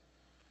Christ.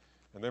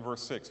 And then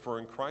verse 6, for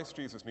in Christ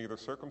Jesus neither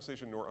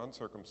circumcision nor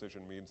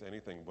uncircumcision means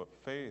anything but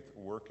faith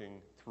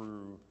working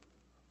through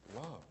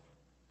love.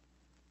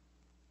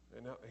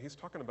 And now he's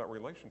talking about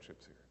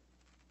relationships here.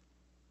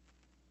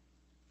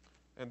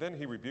 And then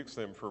he rebukes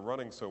them for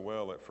running so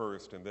well at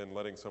first and then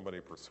letting somebody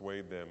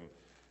persuade them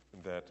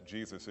that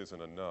Jesus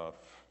isn't enough,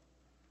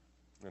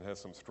 and has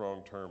some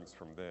strong terms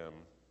for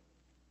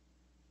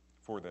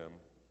them.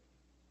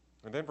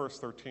 And then verse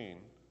 13,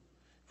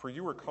 for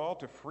you were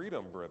called to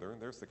freedom, brethren.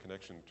 There's the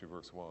connection to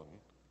verse 1.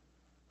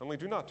 Only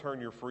do not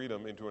turn your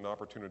freedom into an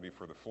opportunity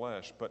for the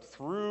flesh, but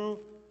through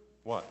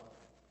what?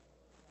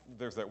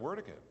 There's that word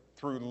again.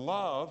 Through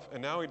love,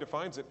 and now he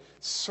defines it,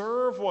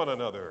 serve one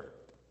another.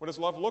 What does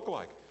love look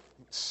like?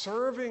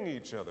 Serving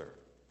each other.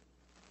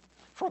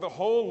 For the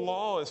whole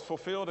law is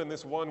fulfilled in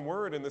this one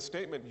word, in the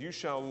statement, you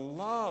shall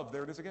love,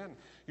 there it is again,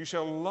 you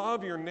shall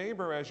love your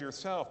neighbor as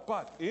yourself.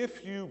 But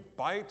if you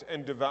bite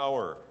and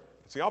devour,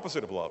 it's the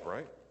opposite of love,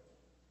 right?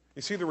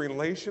 You see the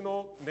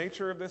relational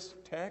nature of this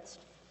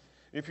text?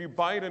 If you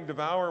bite and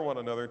devour one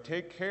another,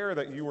 take care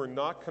that you are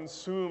not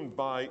consumed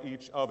by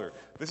each other.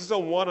 This is a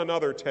one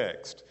another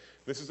text.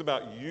 This is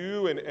about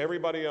you and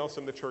everybody else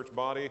in the church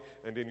body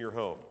and in your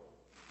home.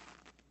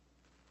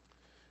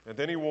 And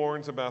then he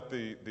warns about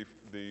the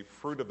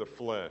fruit of the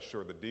flesh,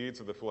 or the deeds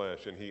of the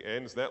flesh, and he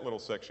ends that little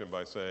section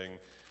by saying,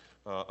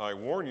 I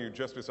warn you,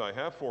 just as I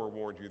have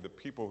forewarned you, the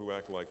people who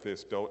act like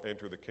this don't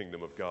enter the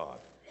kingdom of God,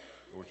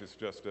 which is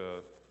just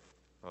a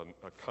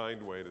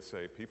kind way to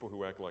say people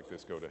who act like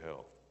this go to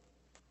hell.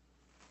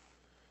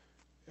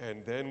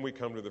 And then we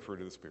come to the fruit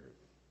of the Spirit.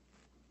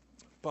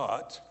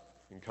 But,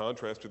 in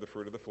contrast to the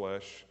fruit of the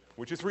flesh,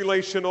 which is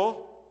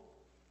relational,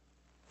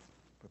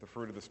 but the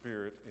fruit of the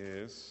Spirit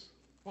is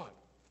what?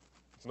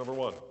 It's number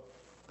 1.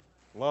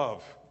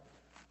 Love.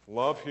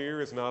 Love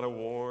here is not a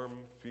warm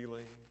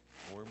feeling,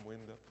 warm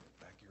wind up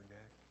the back of your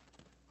neck,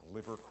 a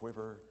liver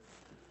quiver.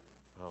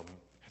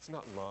 It's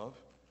not love.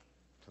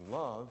 To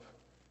love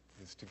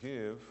is to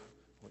give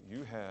what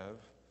you have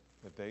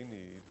that they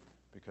need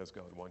because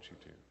God wants you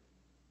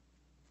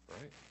to.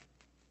 Right?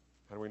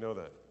 How do we know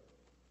that?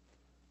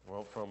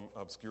 Well, from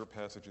obscure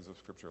passages of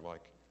Scripture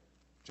like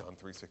John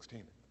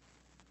 3:16.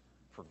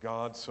 For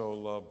God so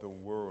loved the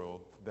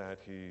world that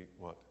he,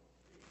 what?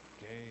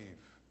 Gave.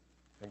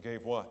 And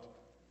gave what?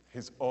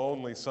 His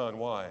only Son.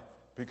 Why?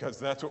 Because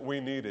that's what we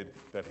needed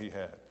that he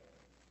had.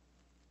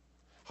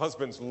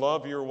 Husbands,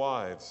 love your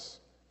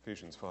wives,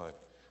 Ephesians 5,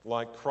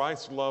 like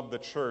Christ loved the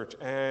church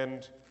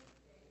and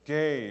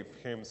gave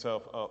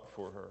himself up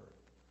for her.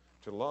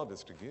 To love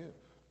is to give.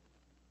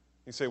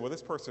 You say, well,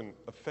 this person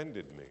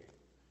offended me.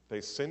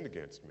 They sinned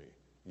against me.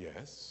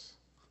 Yes.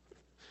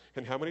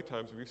 And how many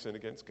times have you sinned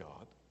against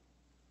God?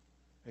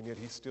 And yet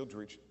he still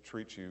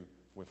treats you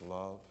with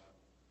love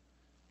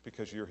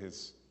because you're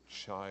his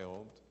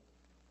child.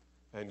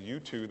 And you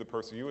too,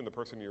 you and the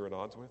person you're at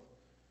odds with,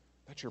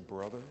 that's your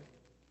brother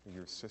or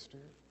your sister.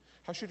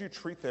 How should you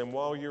treat them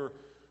while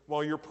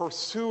you're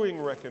pursuing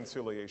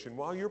reconciliation,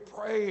 while you're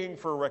praying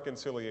for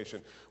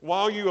reconciliation,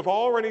 while you have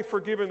already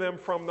forgiven them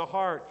from the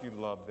heart? You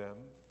love them.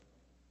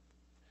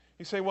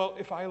 You say, well,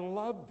 if I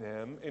love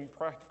them in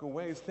practical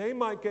ways, they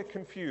might get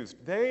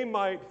confused. They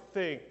might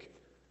think,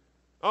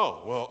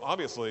 oh, well,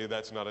 obviously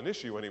that's not an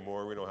issue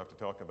anymore. We don't have to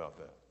talk about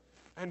that.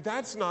 And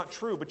that's not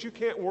true, but you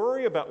can't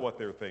worry about what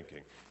they're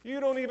thinking. You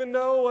don't even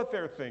know what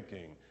they're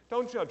thinking.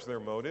 Don't judge their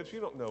motives. You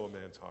don't know a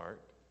man's heart.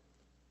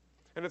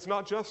 And it's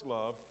not just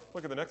love.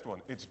 Look at the next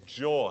one. It's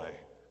joy.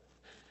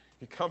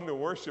 You come to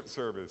worship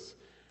service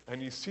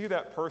and you see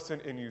that person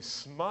and you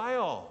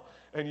smile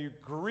and you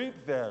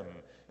greet them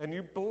and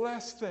you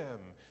bless them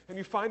and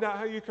you find out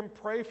how you can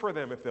pray for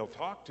them if they'll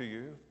talk to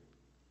you.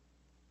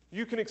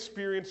 You can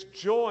experience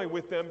joy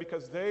with them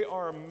because they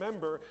are a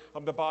member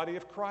of the body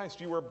of Christ.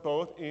 You are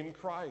both in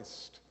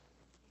Christ.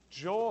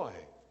 Joy.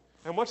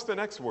 And what's the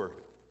next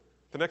word?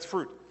 The next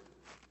fruit?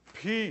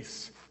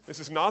 Peace. This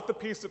is not the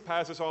peace that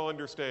passes all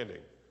understanding.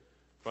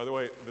 By the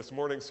way, this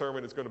morning's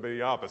sermon is going to be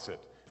the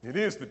opposite. It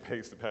is the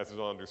peace that passes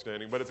all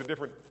understanding, but it's a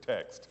different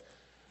text.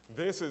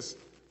 This is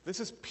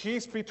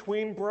peace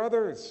between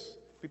brothers,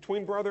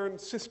 between brother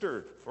and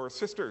sister or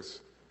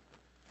sisters.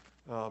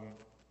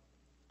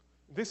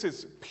 This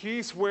is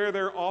peace where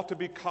there ought to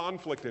be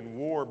conflict and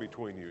war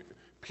between you.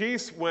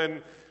 Peace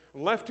when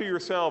left to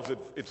yourselves,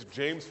 it's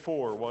James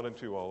 4, 1 and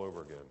 2 all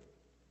over again.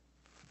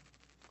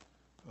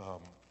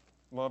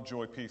 Love,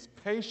 joy, peace.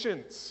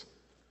 Patience.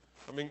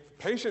 I mean,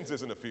 patience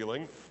isn't a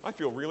feeling. I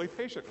feel really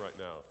patient right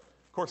now.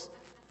 Of course,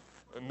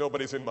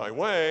 nobody's in my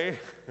way.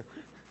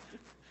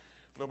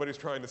 Nobody's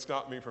trying to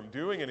stop me from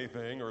doing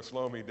anything or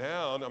slow me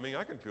down. I mean,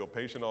 I can feel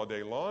patient all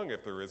day long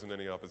if there isn't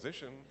any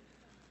opposition.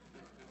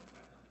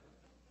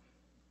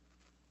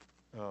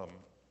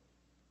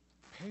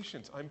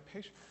 Patience. I'm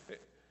patient.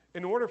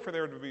 In order for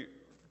there to be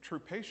true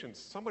patience,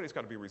 somebody's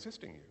got to be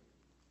resisting you.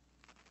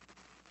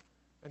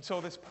 And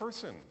so this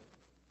person,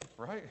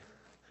 right?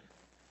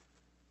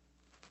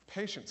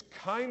 Patience,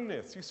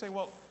 kindness. You say,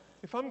 well,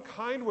 if I'm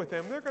kind with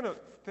them, they're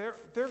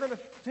gonna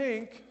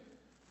think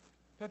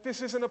that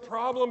this isn't a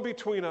problem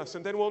between us,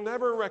 and then we'll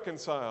never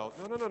reconcile.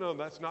 No.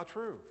 That's not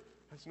true.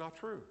 That's not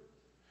true.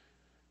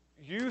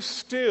 You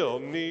still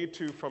need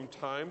to, from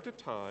time to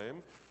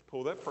time,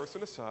 pull that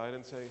person aside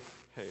and say,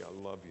 hey, I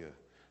love you.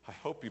 I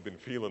hope you've been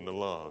feeling the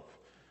love.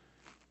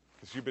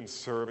 Because you've been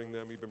serving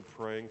them, you've been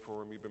praying for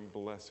them, you've been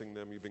blessing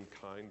them, you've been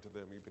kind to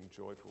them, you've been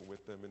joyful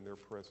with them in their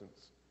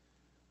presence.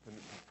 And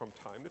from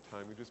time to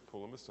time, you just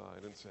pull them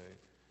aside and say,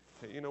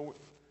 hey, I feel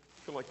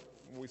like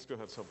we still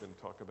have something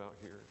to talk about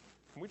here.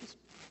 Can we just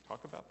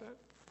talk about that?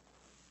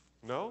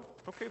 No?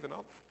 Okay, then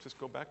I'll just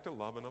go back to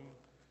loving them.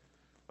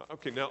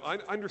 Okay, now I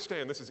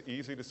understand this is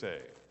easy to say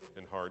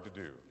and hard to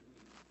do.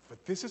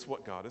 But this is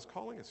what God is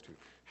calling us to.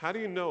 How do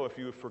you know if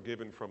you have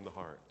forgiven from the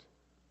heart?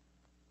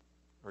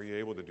 Are you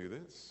able to do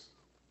this?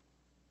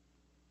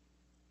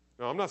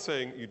 Now, I'm not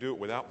saying you do it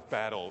without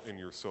battle in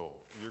your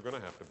soul. You're going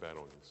to have to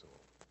battle in your soul.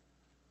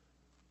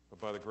 But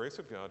by the grace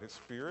of God, His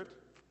Spirit,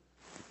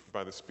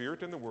 by the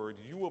Spirit and the Word,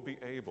 you will be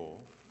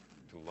able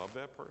to love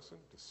that person,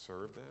 to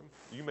serve them.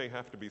 You may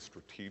have to be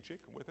strategic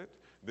with it.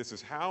 This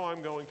is how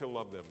I'm going to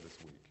love them this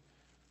week.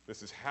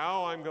 This is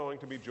how I'm going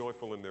to be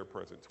joyful in their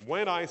presence.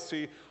 When I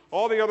see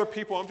all the other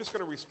people, I'm just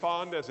going to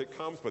respond as it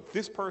comes. But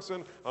this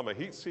person, I'm a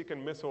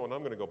heat-seeking missile, and I'm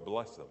going to go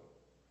bless them.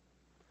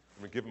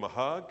 I'm going to give them a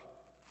hug,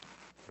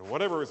 and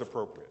whatever is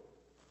appropriate.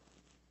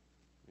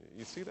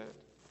 You see that?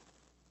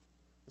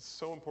 It's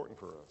so important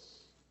for us.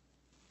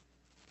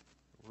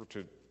 We're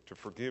to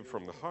forgive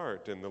from the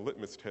heart, and the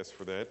litmus test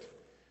for that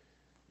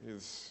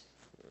is,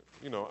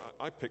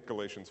 I picked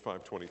Galatians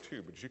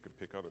 5:22, but you could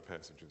pick other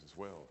passages as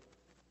well.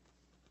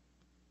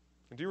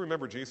 And do you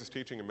remember Jesus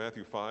teaching in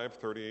Matthew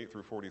 5:38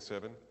 through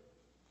 47?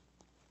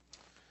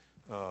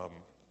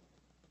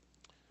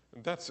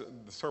 That's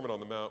the Sermon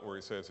on the Mount where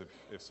he says,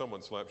 if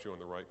someone slaps you on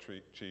the right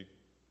cheek,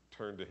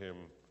 turn to him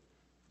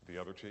the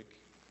other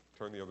cheek.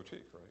 Turn the other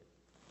cheek, right?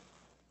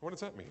 What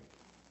does that mean?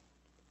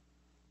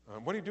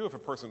 What do you do if a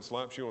person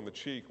slaps you on the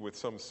cheek with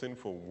some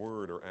sinful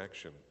word or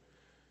action?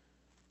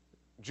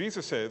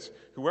 Jesus says,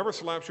 whoever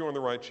slaps you on the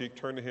right cheek,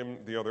 turn to him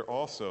the other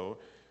also.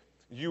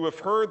 You have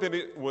heard that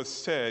it was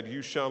said,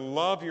 you shall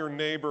love your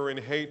neighbor and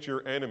hate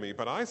your enemy.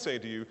 But I say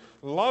to you,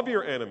 love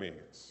your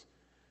enemies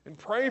and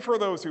pray for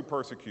those who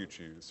persecute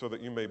you, so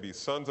that you may be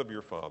sons of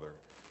your Father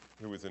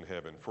who is in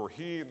heaven.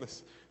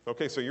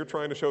 Okay, so you're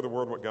trying to show the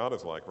world what God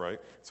is like, right?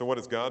 So what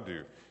does God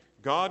do?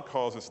 God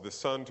causes the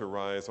sun to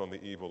rise on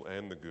the evil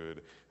and the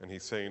good, and he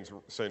sends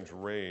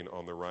rain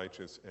on the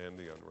righteous and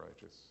the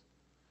unrighteous.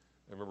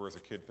 I remember as a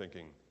kid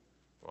thinking,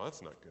 well,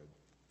 that's not good.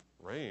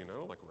 Rain, I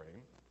don't like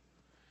rain.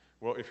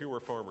 Well, if you were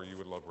a farmer, you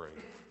would love rain.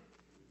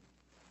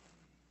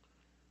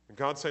 And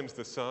God sends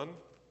the sun,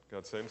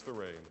 God sends the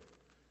rain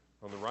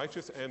on the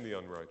righteous and the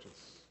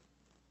unrighteous.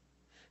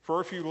 For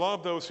if you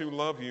love those who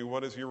love you,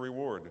 what is your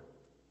reward?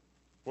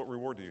 What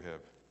reward do you have?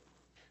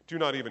 Do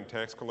not even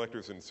tax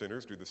collectors and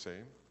sinners do the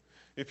same?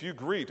 If you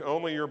greet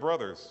only your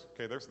brothers,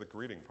 okay, there's the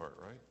greeting part,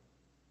 right?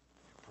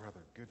 Brother,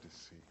 good to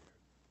see you.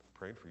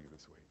 Prayed for you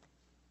this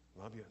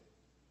week. Love you.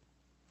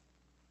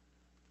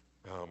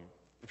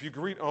 If you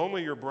greet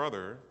only your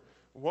brother,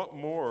 what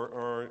more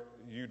are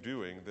you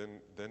doing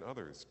than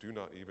others? Do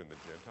not even the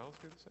Gentiles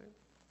do the same?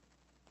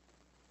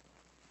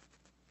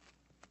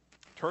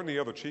 Turn the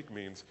other cheek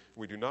means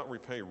we do not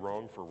repay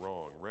wrong for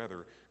wrong.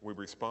 Rather, we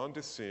respond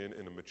to sin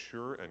in a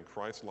mature and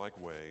Christ-like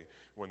way.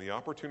 When the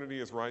opportunity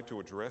is right to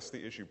address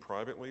the issue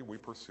privately, we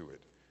pursue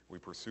it. We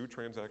pursue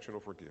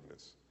transactional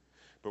forgiveness.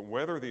 But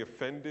whether the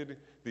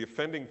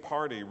offending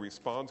party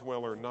responds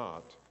well or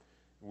not,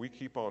 we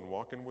keep on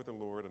walking with the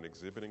Lord and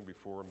exhibiting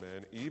before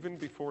men, even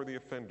before the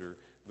offender,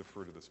 the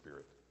fruit of the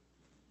Spirit.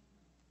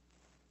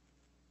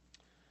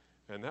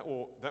 And that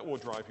will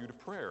drive you to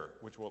prayer,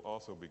 which will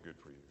also be good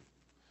for you.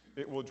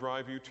 It will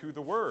drive you to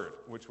the Word,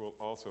 which will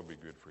also be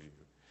good for you.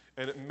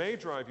 And it may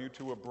drive you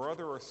to a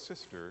brother or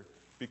sister.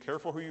 Be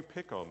careful who you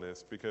pick on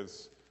this,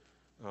 because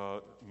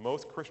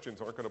most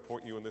Christians aren't going to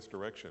point you in this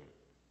direction,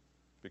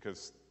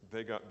 because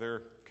they got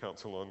their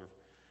counsel on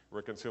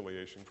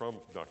reconciliation from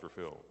Dr.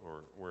 Phil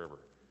or wherever.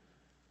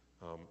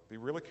 Be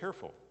really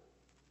careful.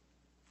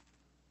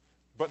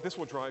 But this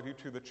will drive you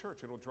to the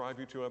church. It'll drive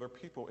you to other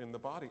people in the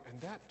body, and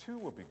that too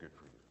will be good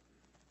for you.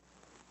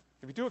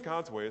 If you do it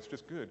God's way, it's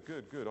just good,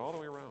 all the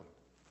way around.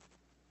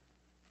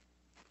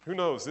 Who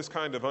knows, this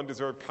kind of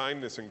undeserved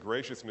kindness and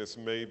graciousness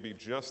may be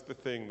just the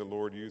thing the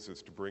Lord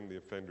uses to bring the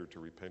offender to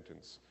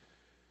repentance,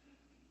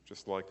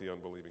 just like the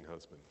unbelieving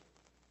husband.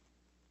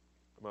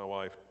 My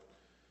wife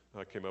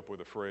came up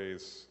with a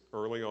phrase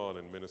early on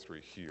in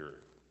ministry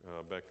here,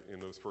 back in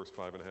those first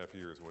 5.5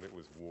 years when it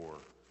was war.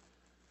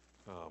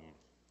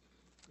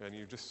 And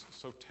you're just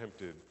so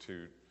tempted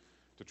to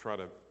try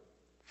to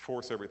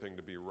force everything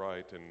to be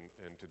right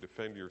and to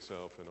defend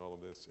yourself and all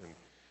of this.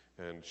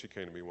 And she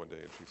came to me one day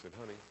and she said,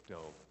 honey,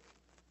 don't.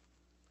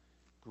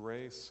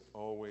 Grace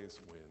always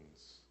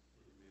wins.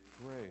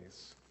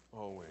 Grace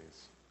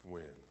always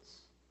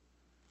wins.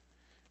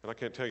 And I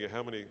can't tell you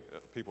how many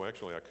people,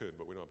 actually I could,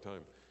 but we don't have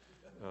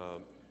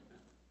time.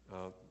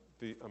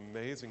 The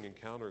amazing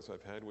encounters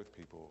I've had with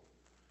people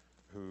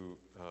who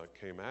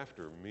came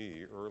after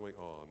me early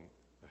on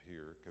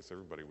here, because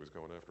everybody was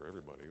going after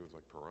everybody. It was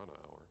like Piranha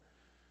Hour,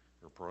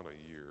 or Piranha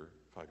Year,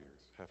 5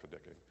 years, half a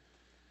decade.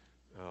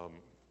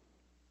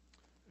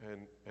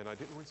 And I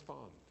didn't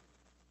respond,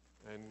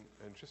 and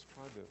just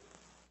tried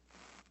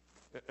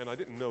to, and I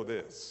didn't know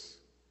this,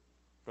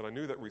 but I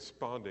knew that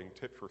responding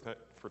tit for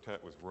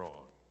tat was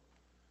wrong.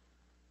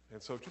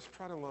 And so just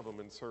try to love them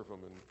and serve them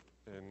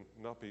and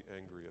not be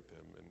angry at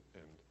them.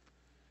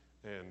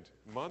 And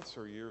months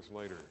or years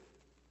later,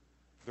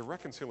 the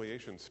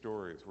reconciliation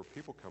stories where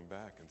people come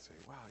back and say,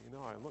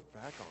 wow, I look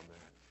back on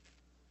that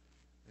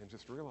and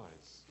just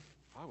realize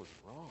I was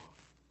wrong.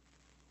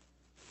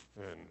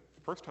 And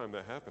the first time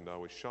that happened, I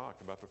was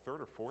shocked. About the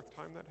third or fourth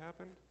time that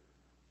happened,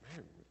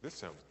 man, this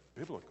sounds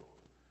biblical.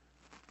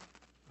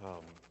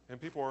 And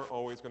people aren't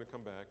always going to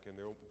come back, and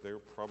there'll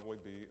probably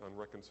be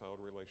unreconciled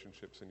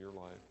relationships in your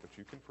life, but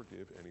you can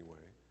forgive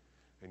anyway,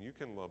 and you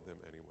can love them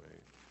anyway.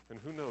 And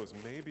who knows,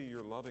 maybe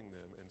you're loving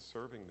them and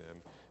serving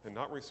them and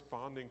not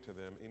responding to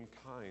them in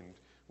kind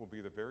will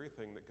be the very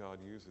thing that God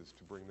uses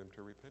to bring them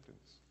to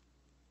repentance.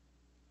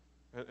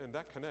 And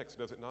that connects,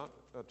 does it not,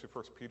 to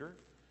 1 Peter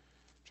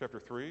chapter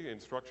 3,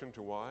 instruction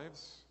to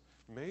wives.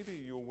 Maybe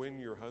you'll win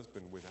your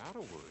husband without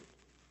a word.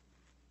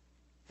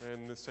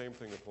 And the same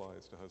thing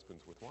applies to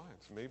husbands with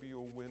wives. Maybe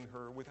you'll win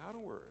her without a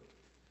word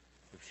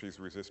if she's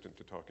resistant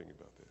to talking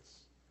about this.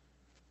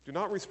 Do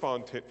not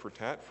respond tit for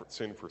tat,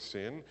 sin for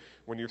sin.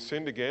 When you're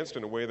sinned against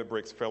in a way that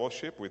breaks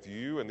fellowship with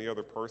you and the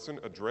other person,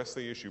 address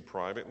the issue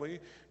privately,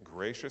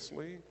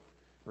 graciously.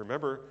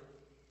 Remember,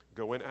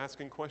 go in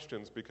asking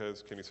questions,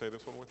 because, can you say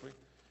this one with me?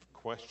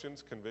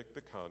 Questions convict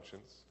the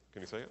conscience.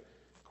 Can you say it?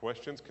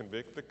 Questions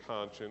convict the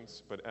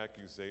conscience, but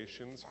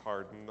accusations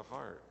harden the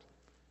heart.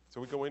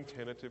 So we go in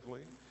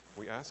tentatively,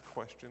 we ask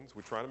questions,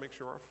 we try to make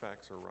sure our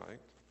facts are right.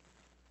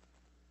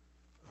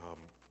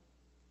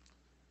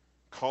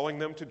 Calling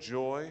them to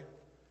joy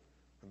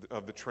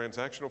of the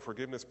transactional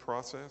forgiveness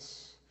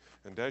process.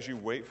 And as you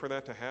wait for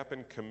that to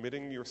happen,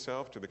 committing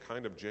yourself to the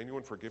kind of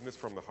genuine forgiveness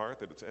from the heart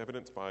that it's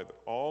evidenced by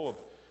all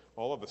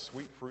of the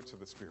sweet fruits of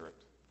the Spirit.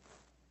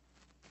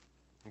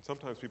 And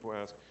sometimes people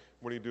ask,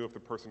 what do you do if the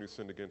person who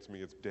sinned against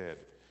me is dead?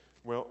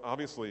 Well,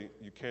 obviously,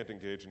 you can't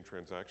engage in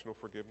transactional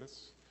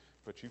forgiveness,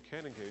 but you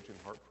can engage in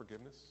heart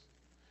forgiveness.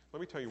 Let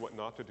me tell you what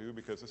not to do,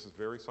 because this is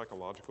very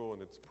psychological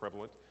and it's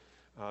prevalent.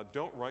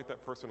 Don't write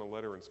that person a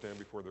letter and stand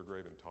before their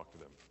grave and talk to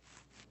them.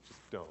 Just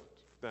don't.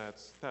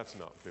 That's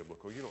not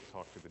biblical. You don't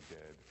talk to the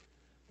dead.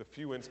 The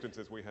few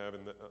instances we have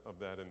of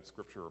that in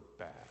Scripture are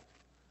bad.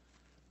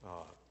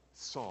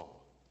 Saul,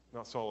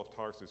 not Saul of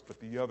Tarsus, but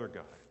the other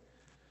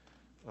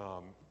guy.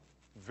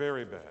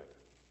 Very bad.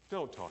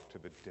 Don't talk to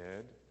the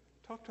dead.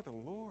 Talk to the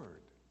Lord.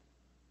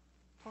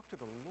 Talk to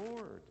the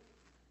Lord.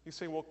 You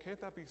say, well, can't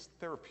that be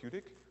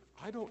therapeutic?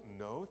 I don't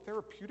know.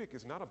 Therapeutic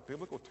is not a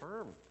biblical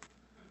term.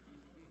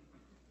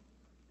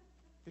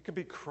 It can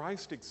be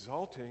Christ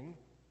exalting,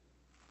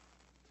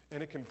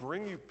 and it can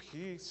bring you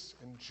peace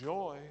and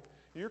joy.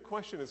 Your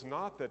question is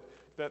not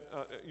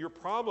your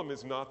problem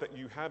is not that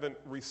you haven't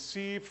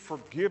received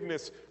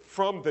forgiveness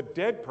from the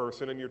dead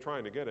person and you're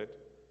trying to get it.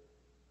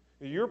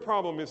 Your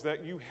problem is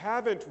that you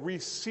haven't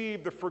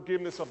received the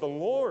forgiveness of the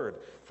Lord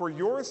for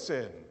your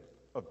sin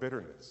of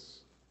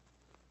bitterness.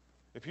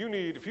 If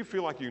you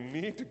feel like you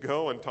need to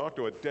go and talk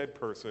to a dead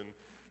person,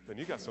 then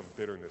you got some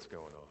bitterness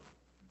going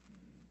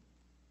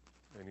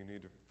on. And you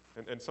need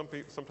to, and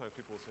sometimes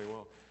people will say,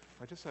 well,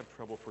 I just have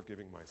trouble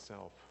forgiving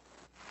myself.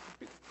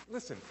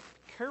 Listen,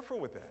 careful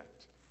with that.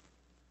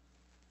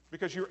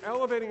 Because you're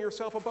elevating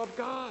yourself above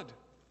God.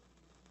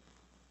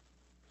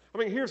 I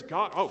mean, here's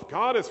God. Oh,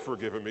 God has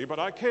forgiven me, but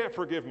I can't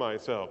forgive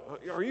myself.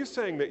 Are you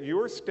saying that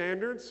your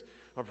standards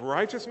of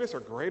righteousness are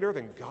greater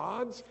than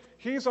God's?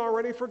 He's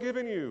already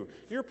forgiven you.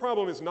 Your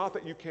problem is not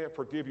that you can't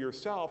forgive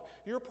yourself.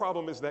 Your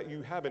problem is that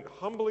you haven't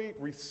humbly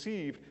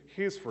received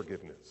His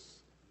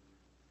forgiveness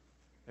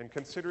and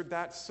considered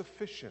that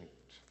sufficient.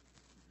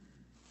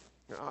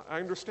 Now,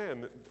 I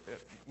understand that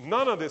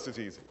none of this is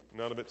easy.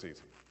 None of it's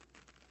easy.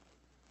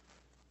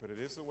 But it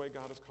is the way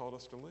God has called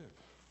us to live.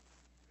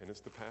 And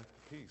it's the path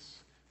to peace.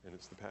 And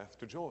it's the path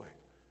to joy.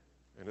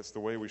 And it's the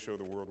way we show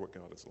the world what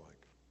God is like.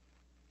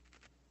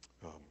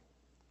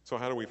 So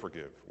how do we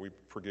forgive? We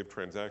forgive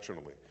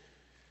transactionally.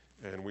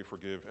 And we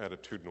forgive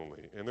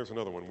attitudinally. And there's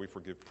another one. We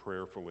forgive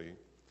prayerfully.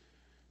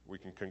 We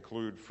can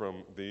conclude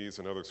from these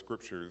and other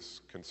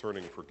scriptures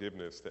concerning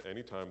forgiveness that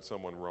anytime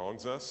someone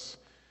wrongs us,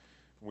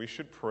 we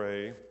should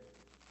pray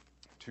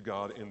to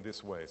God in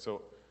this way.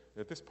 So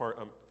at this part,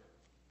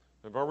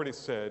 I've already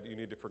said you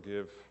need to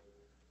forgive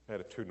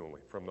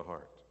attitudinally, from the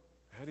heart.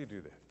 How do you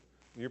do that?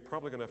 You're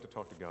probably going to have to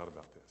talk to God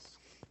about this,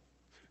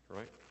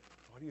 right?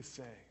 What do you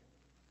say?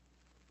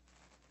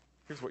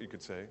 Here's what you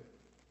could say.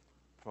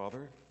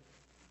 Father,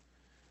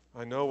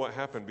 I know what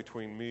happened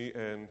between me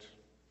and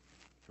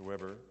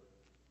whoever.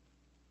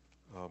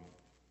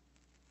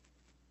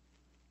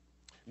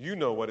 You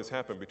know what has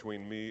happened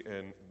between me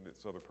and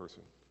this other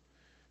person.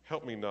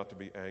 Help me not to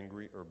be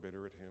angry or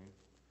bitter at him,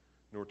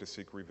 nor to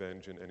seek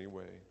revenge in any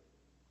way,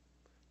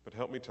 but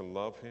help me to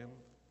love him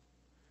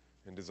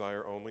and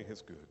desire only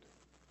his good.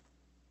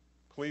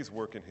 Please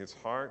work in his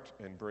heart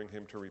and bring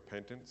him to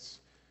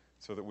repentance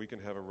so that we can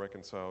have a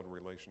reconciled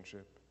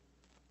relationship.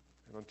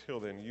 And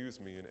until then, use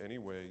me in any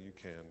way you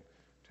can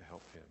to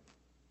help him.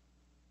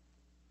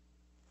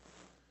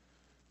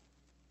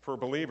 For a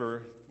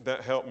believer,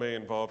 that help may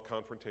involve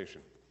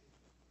confrontation.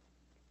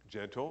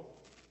 Gentle,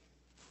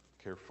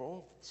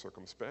 careful,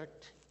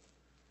 circumspect.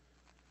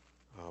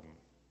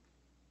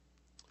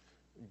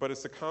 But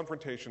it's the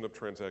confrontation of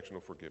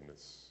transactional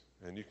forgiveness.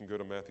 And you can go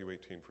to Matthew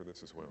 18 for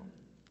this as well.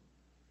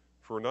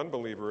 For an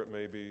unbeliever, it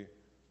may be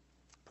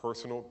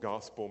personal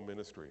gospel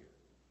ministry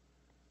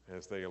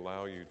as they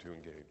allow you to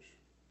engage.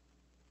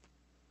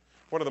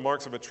 One of the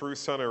marks of a true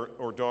son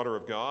or daughter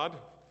of God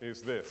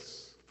is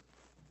this.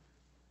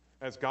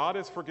 As God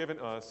has forgiven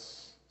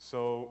us,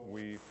 so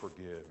we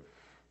forgive.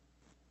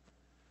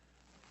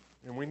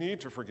 And we need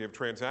to forgive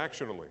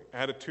transactionally,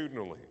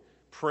 attitudinally,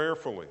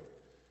 prayerfully.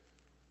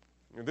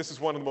 And this is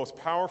one of the most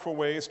powerful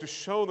ways to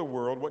show the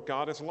world what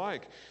God is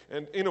like.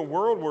 And in a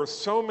world where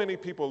so many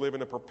people live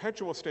in a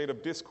perpetual state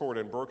of discord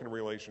and broken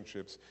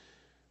relationships,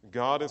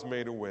 God has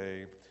made a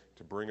way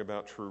to bring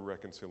about true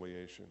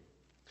reconciliation.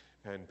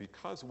 And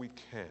because we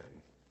can,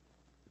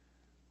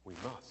 we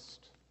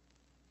must.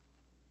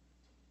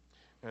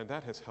 And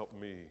that has helped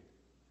me.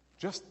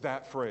 Just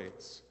that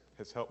phrase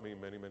has helped me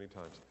many, many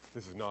times.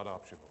 This is not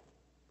optional.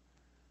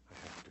 I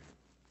have to.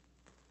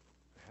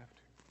 I have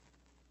to.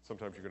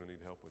 Sometimes you're going to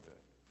need help with that.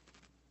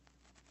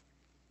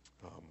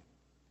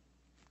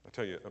 I'll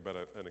tell you about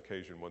an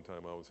occasion one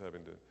time I was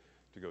having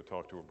to go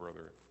talk to a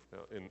brother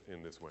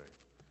in this way.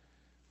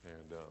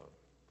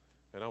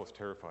 And I was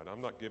terrified.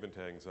 I'm not given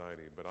to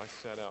anxiety, but I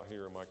sat out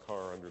here in my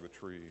car under the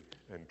tree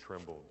and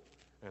trembled.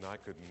 And I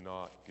could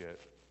not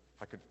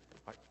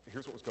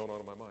here's what was going on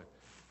in my mind.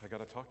 I got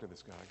to talk to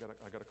this guy.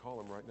 I got to call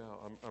him right now.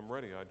 I'm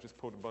ready. I just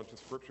put a bunch of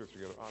scriptures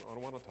together. I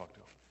don't want to talk to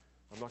him.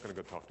 I'm not going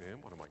to go talk to him.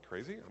 What, am I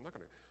crazy?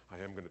 I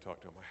am going to talk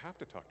to him. I have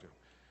to talk to him.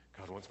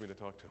 God wants me to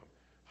talk to him.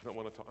 I don't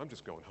want to talk. I'm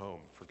just going home.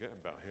 Forget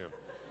about him.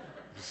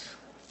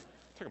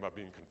 Talking about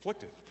being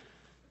conflicted.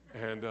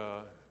 And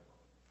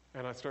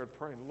I started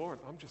praying, Lord,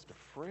 I'm just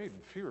afraid.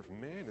 The fear of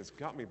man has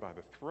got me by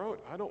the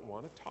throat. I don't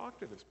want to talk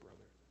to this brother.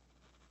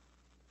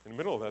 In the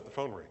middle of that, the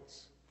phone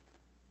rings.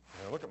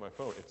 And I look at my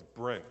phone. It's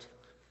Brent.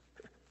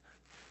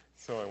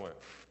 So I went,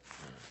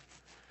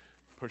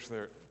 push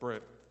there,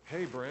 Brent.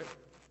 Hey, Brent.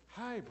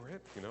 Hi,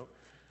 Brent,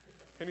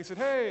 And he said,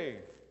 hey,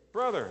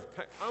 brother,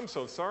 I'm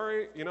so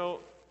sorry.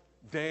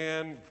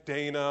 Dan,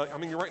 Dana,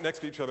 you're right next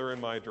to each other in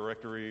my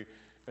directory,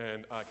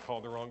 and I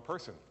called the wrong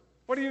person.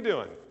 What are you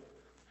doing?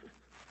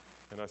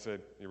 And I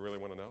said, you really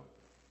want to know?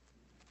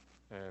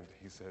 And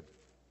he said,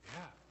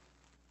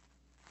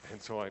 yeah.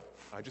 And so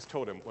I just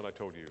told him what I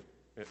told you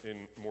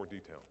in more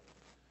detail.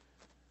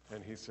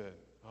 And he said,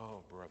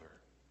 oh, brother,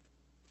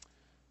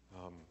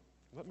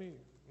 let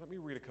me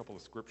read a couple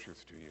of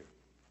scriptures to you.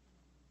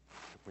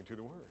 Took me to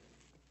the Word.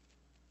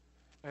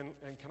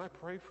 And can I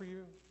pray for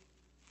you?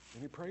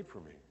 And he prayed for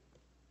me.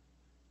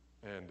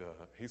 And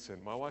he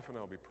said, my wife and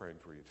I will be praying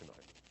for you tonight.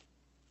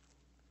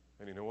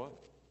 And you know what?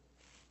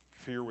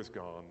 Fear was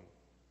gone.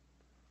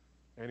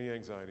 Any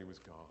anxiety was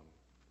gone.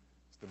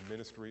 It's the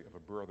ministry of a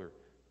brother.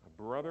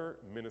 A brother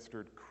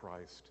ministered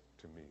Christ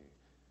to me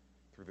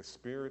through the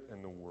Spirit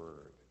and the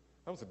Word.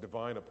 That was a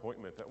divine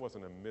appointment. That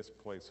wasn't a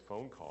misplaced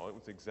phone call. It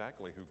was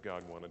exactly who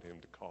God wanted him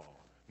to call,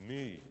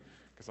 me,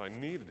 because I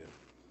needed him.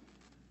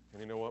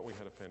 And you know what? We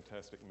had a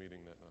fantastic meeting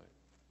that night,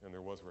 and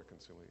there was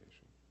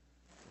reconciliation.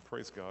 And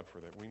praise God for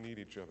that. We need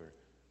each other.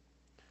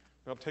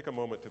 Now take a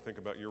moment to think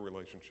about your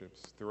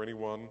relationships. Is there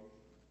anyone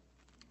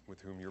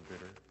with whom you're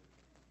bitter,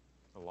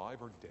 alive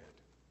or dead?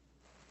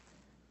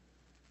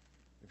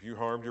 If you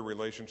harmed your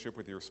relationship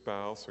with your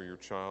spouse or your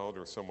child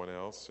or someone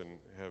else and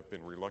have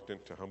been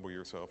reluctant to humble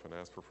yourself and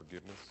ask for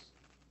forgiveness,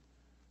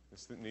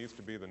 this needs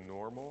to be the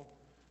normal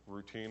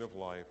routine of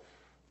life.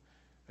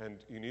 And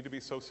you need to be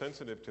so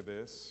sensitive to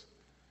this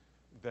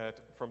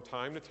that from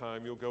time to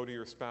time you'll go to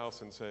your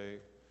spouse and say,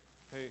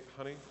 hey,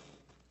 honey,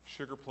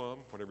 sugar plum,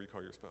 whatever you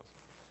call your spouse.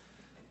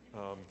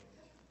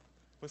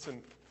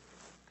 Listen,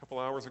 a couple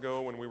hours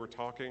ago when we were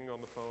talking on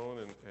the phone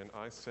and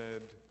I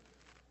said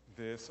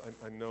this,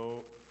 I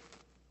know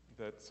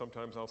that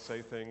sometimes I'll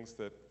say things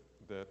that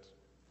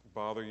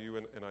bother you,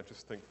 and I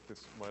just think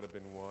this might have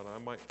been one. I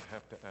might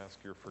have to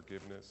ask your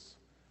forgiveness.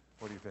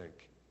 What do you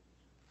think?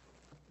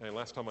 And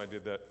last time I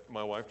did that,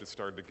 my wife just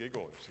started to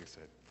giggle, and she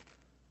said,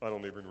 I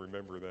don't even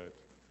remember that.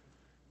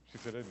 She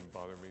said, it didn't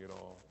bother me at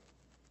all.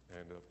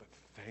 And but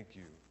thank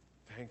you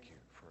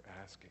for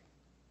asking.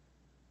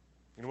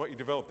 You know what? You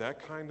develop that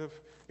kind of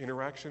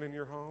interaction in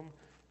your home,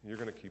 and you're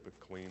going to keep a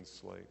clean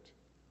slate.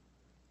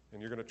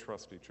 And you're going to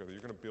trust each other.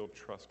 You're going to build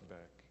trust back.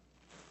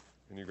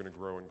 And you're going to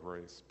grow in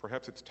grace.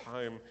 Perhaps it's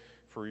time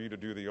for you to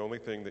do the only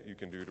thing that you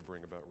can do to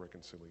bring about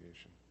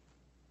reconciliation.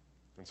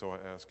 And so I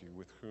ask you,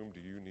 with whom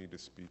do you need to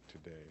speak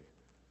today?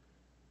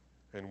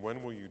 And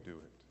when will you do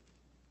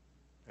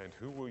it? And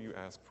who will you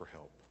ask for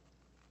help?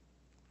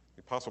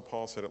 The Apostle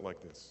Paul said it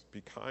like this: be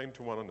kind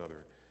to one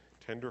another,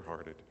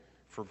 tender-hearted,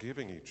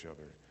 forgiving each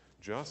other,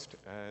 just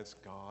as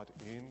God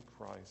in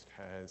Christ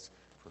has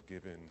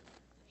forgiven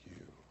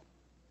you.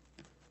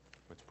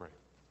 Let's pray.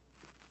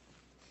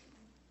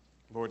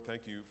 Lord,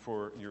 thank you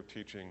for your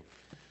teaching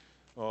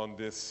on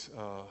this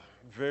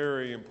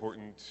very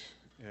important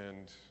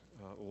and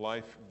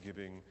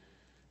life-giving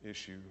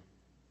issue.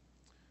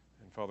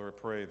 And Father, I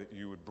pray that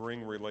you would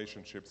bring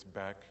relationships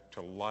back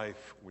to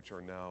life which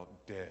are now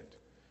dead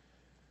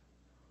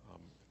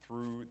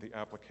through the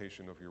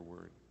application of your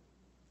word.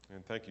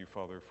 And thank you,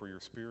 Father, for your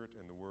Spirit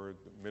and the word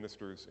that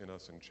ministers in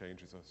us and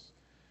changes us.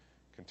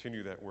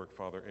 Continue that work,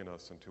 Father, in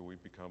us until we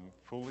become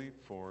fully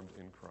formed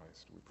in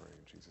Christ, we pray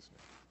in Jesus'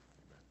 name.